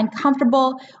alluring and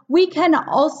comfortable, we can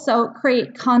also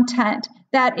create content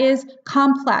that is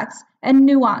complex and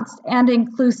nuanced and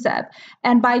inclusive.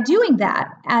 And by doing that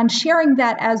and sharing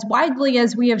that as widely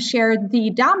as we have shared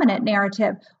the dominant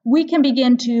narrative, we can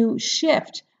begin to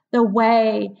shift the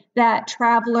way that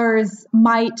travelers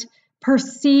might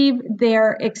perceive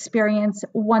their experience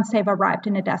once they've arrived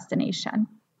in a destination.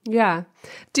 Yeah.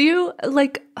 Do you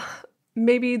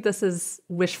maybe this is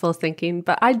wishful thinking,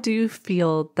 but I do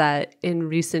feel that in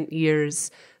recent years,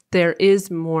 there is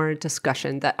more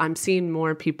discussion, that I'm seeing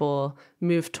more people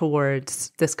move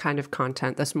towards this kind of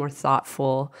content, this more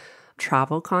thoughtful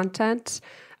travel content.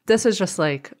 This is just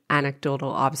like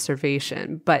anecdotal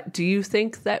observation, but do you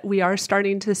think that we are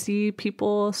starting to see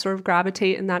people sort of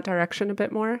gravitate in that direction a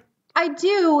bit more? I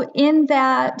do, in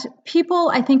that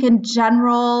people, I think in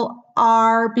general,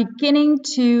 are beginning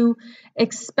to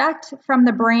expect from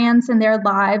the brands in their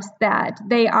lives that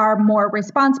they are more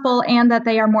responsible and that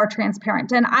they are more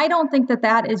transparent. And I don't think that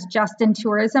that is just in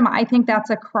tourism. I think that's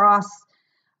across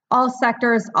all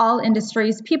sectors, all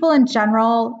industries. People in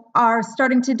general are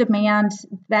starting to demand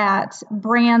that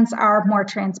brands are more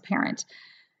transparent.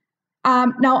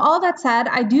 Now, all that said,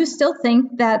 I do still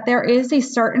think that there is a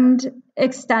certain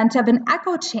extent of an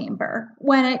echo chamber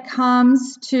when it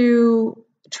comes to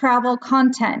travel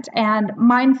content and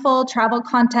mindful travel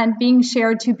content being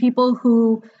shared to people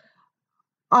who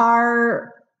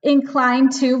are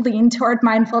inclined to lean toward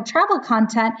mindful travel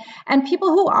content and people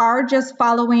who are just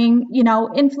following,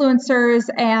 influencers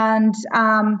and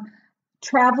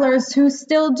travelers who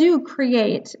still do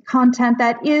create content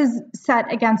that is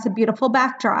set against a beautiful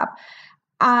backdrop.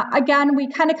 Again, we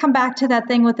kind of come back to that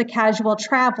thing with the casual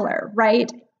traveler, right?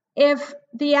 If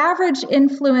the average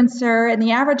influencer and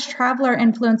the average traveler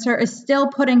influencer is still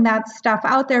putting that stuff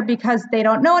out there because they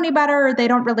don't know any better or they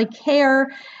don't really care,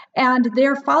 and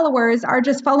their followers are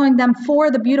just following them for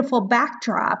the beautiful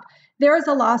backdrop, there's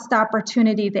a lost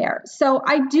opportunity there. So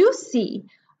I do see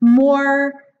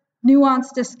more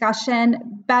nuanced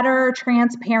discussion, better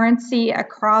transparency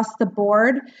across the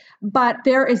board, but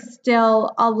there is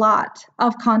still a lot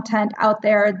of content out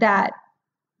there that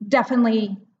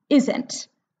definitely isn't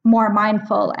more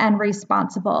mindful and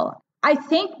responsible. I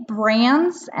think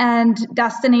brands and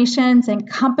destinations and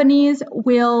companies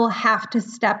will have to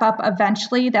step up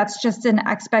eventually. That's just an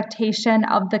expectation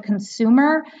of the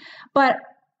consumer. But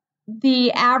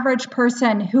the average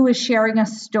person who is sharing a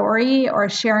story or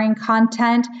sharing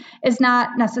content is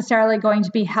not necessarily going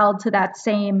to be held to that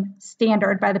same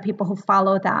standard by the people who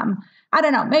follow them. I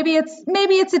don't know. Maybe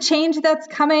it's a change that's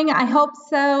coming. I hope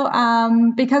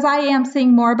so, because I am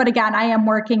seeing more. But again, I am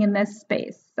working in this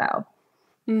space, so.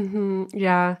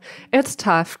 Yeah, it's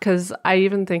tough because I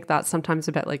even think that sometimes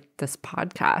about like this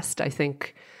podcast. I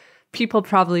think people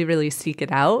probably really seek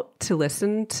it out to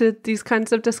listen to these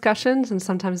kinds of discussions. And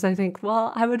sometimes I think,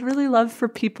 well, I would really love for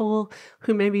people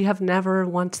who maybe have never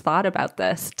once thought about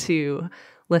this to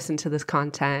listen to this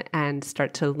content and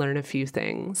start to learn a few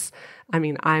things. I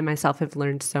mean, I myself have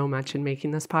learned so much in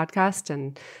making this podcast.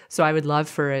 And so I would love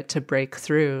for it to break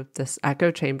through this echo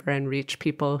chamber and reach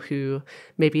people who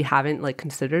maybe haven't like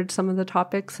considered some of the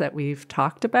topics that we've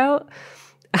talked about.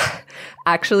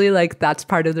 Actually, like that's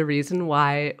part of the reason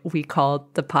why we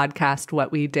called the podcast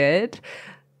What We Did.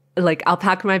 Like I'll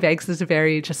Pack My Bags is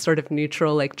very just sort of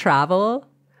neutral, like travel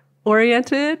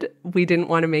oriented. We didn't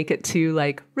want to make it too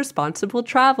like responsible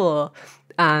travel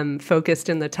focused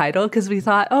in the title because we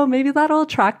thought, oh, maybe that'll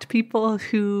attract people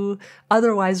who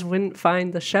otherwise wouldn't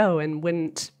find the show and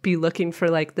wouldn't be looking for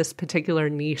like this particular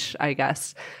niche, I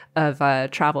guess, of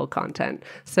travel content.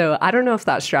 So I don't know if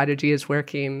that strategy is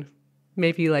working.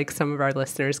 Maybe like some of our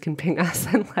listeners can ping us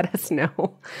and let us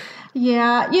know.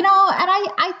 Yeah, and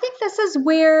I think this is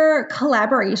where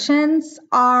collaborations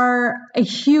are a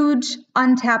huge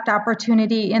untapped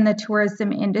opportunity in the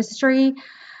tourism industry.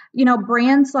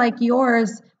 Brands like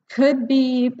yours could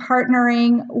be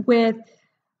partnering with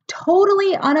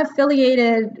totally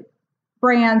unaffiliated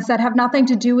brands that have nothing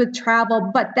to do with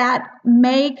travel, but that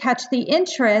may catch the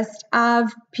interest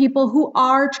of people who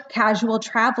are casual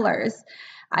travelers.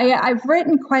 I've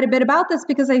written quite a bit about this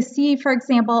because I see, for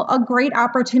example, a great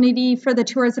opportunity for the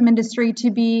tourism industry to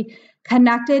be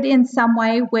connected in some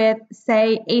way with,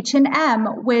 say, H&M,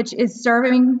 which is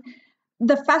serving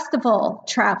the festival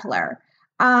traveler.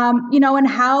 And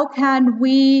how can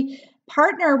we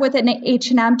partner with an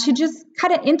H&M to just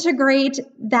kind of integrate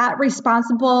that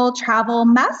responsible travel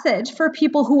message for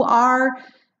people who are,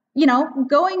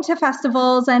 going to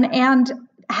festivals and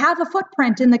have a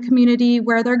footprint in the community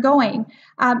where they're going.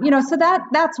 So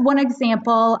that's one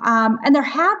example. And there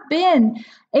have been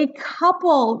a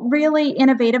couple really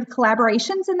innovative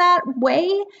collaborations in that way,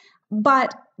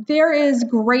 but there is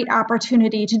great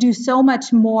opportunity to do so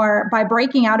much more by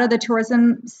breaking out of the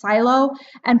tourism silo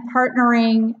and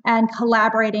partnering and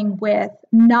collaborating with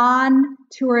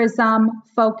non-tourism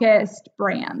focused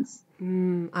brands.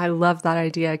 I love that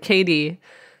idea. Katie,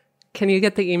 can you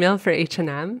get the email for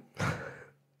H&M?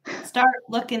 Start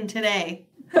looking today.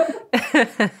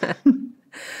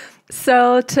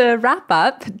 So to wrap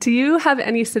up, do you have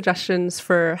any suggestions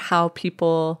for how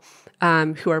people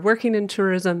who are working in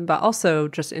tourism, but also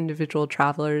just individual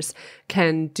travelers,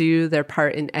 can do their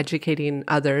part in educating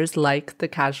others, like the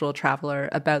casual traveler,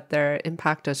 about their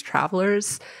impact as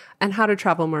travelers and how to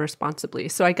travel more responsibly?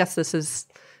 So I guess this is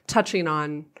touching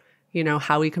on,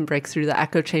 how we can break through the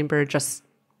echo chamber just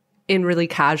in really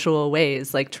casual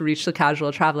ways, like to reach the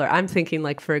casual traveler. I'm thinking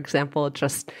like, for example,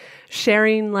 just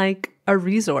sharing like a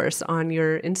resource on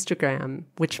your Instagram,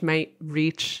 which might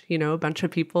reach, a bunch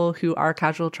of people who are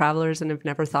casual travelers and have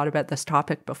never thought about this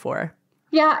topic before.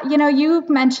 Yeah, you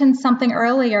mentioned something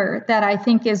earlier that I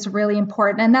think is really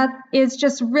important, and that is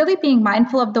just really being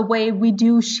mindful of the way we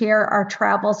do share our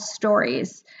travel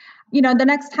stories. The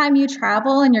next time you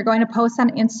travel and you're going to post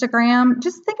on Instagram,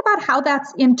 just think about how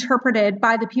that's interpreted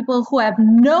by the people who have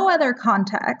no other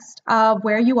context of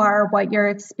where you are, what you're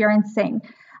experiencing.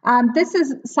 This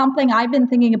is something I've been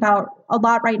thinking about a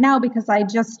lot right now because I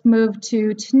just moved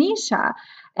to Tunisia.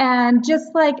 And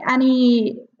just like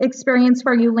any experience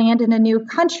where you land in a new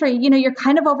country, you're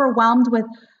kind of overwhelmed with,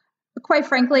 quite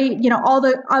frankly, all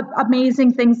the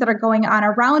amazing things that are going on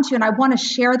around you. And I want to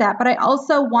share that, but I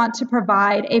also want to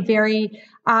provide a very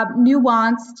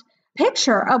nuanced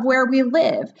picture of where we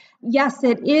live. Yes,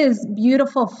 it is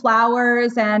beautiful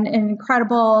flowers and an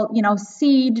incredible,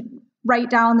 seed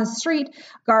right down the street.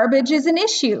 Garbage is an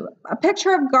issue. A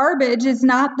picture of garbage is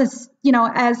not this,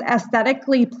 as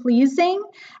aesthetically pleasing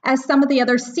as some of the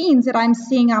other scenes that I'm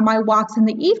seeing on my walks in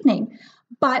the evening.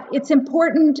 But it's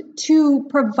important to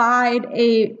provide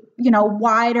a,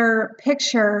 wider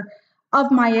picture of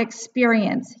my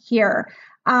experience here.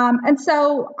 And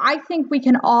so I think we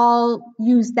can all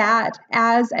use that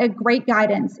as a great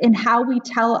guidance in how we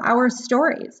tell our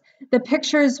stories. The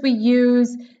pictures we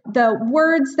use, the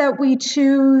words that we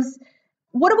choose,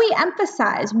 what do we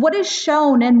emphasize? What is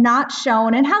shown and not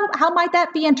shown? And how might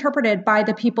that be interpreted by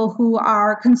the people who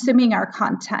are consuming our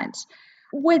content?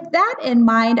 With that in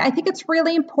mind, I think it's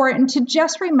really important to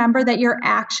just remember that your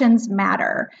actions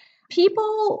matter.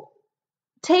 People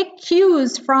take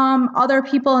cues from other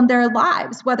people in their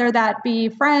lives, whether that be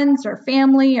friends or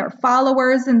family or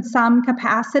followers in some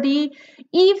capacity.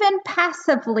 Even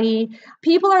passively,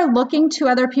 people are looking to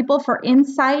other people for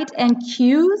insight and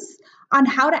cues on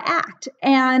how to act.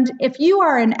 And if you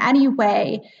are in any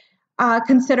way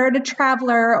considered a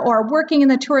traveler or working in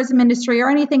the tourism industry or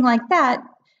anything like that,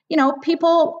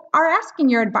 people are asking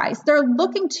your advice. They're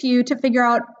looking to you to figure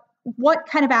out what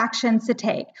kind of actions to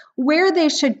take, where they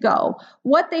should go,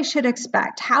 what they should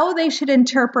expect, how they should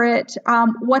interpret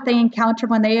what they encounter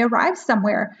when they arrive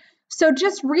somewhere. So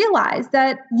just realize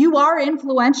that you are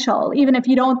influential, even if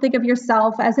you don't think of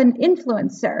yourself as an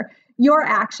influencer. Your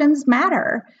actions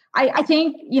matter. I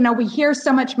think, we hear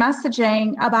so much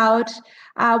messaging about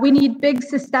we need big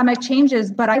systemic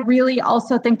changes, but I really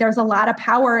also think there's a lot of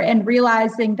power in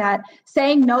realizing that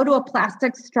saying no to a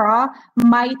plastic straw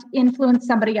might influence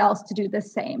somebody else to do the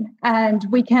same. And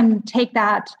we can take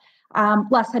that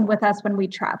lesson with us when we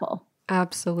travel.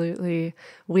 Absolutely.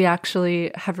 We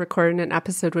actually have recorded an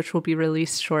episode which will be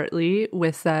released shortly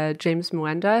with James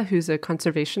Mwenda, who's a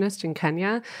conservationist in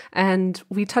Kenya. And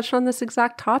we touched on this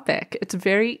exact topic. It's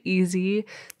very easy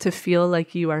to feel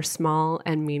like you are small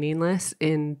and meaningless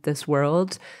in this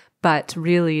world, but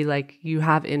really you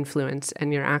have influence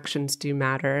and your actions do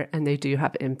matter and they do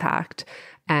have impact.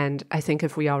 And I think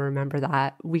if we all remember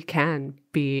that, we can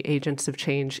be agents of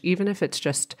change, even if it's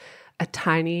just a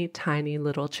tiny, tiny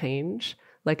little change,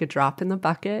 like a drop in the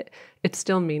bucket. It's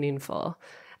still meaningful.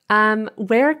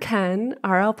 Where can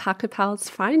our alpaca pals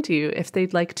find you if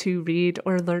they'd like to read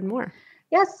or learn more?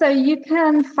 Yes, so you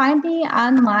can find me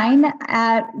online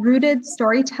at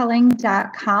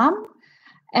rootedstorytelling.com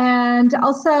and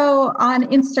also on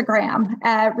Instagram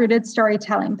at Rooted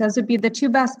Storytelling. Those would be the two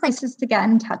best places to get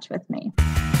in touch with me.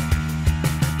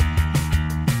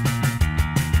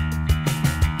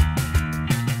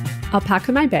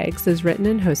 Alpaca My Bags is written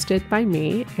and hosted by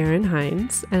me, Erin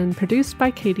Hines, and produced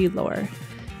by Katie Lohr.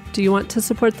 Do you want to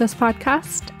support this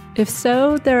podcast? If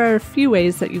so, there are a few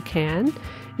ways that you can.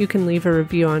 You can leave a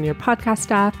review on your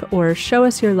podcast app or show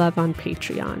us your love on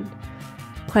Patreon.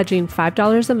 Pledging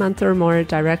 $5 a month or more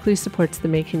directly supports the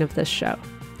making of this show.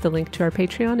 The link to our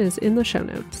Patreon is in the show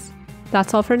notes.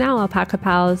 That's all for now, Alpaca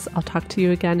Pals. I'll talk to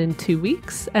you again in 2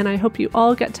 weeks, and I hope you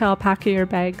all get to alpaca your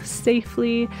bags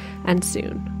safely and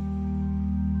soon.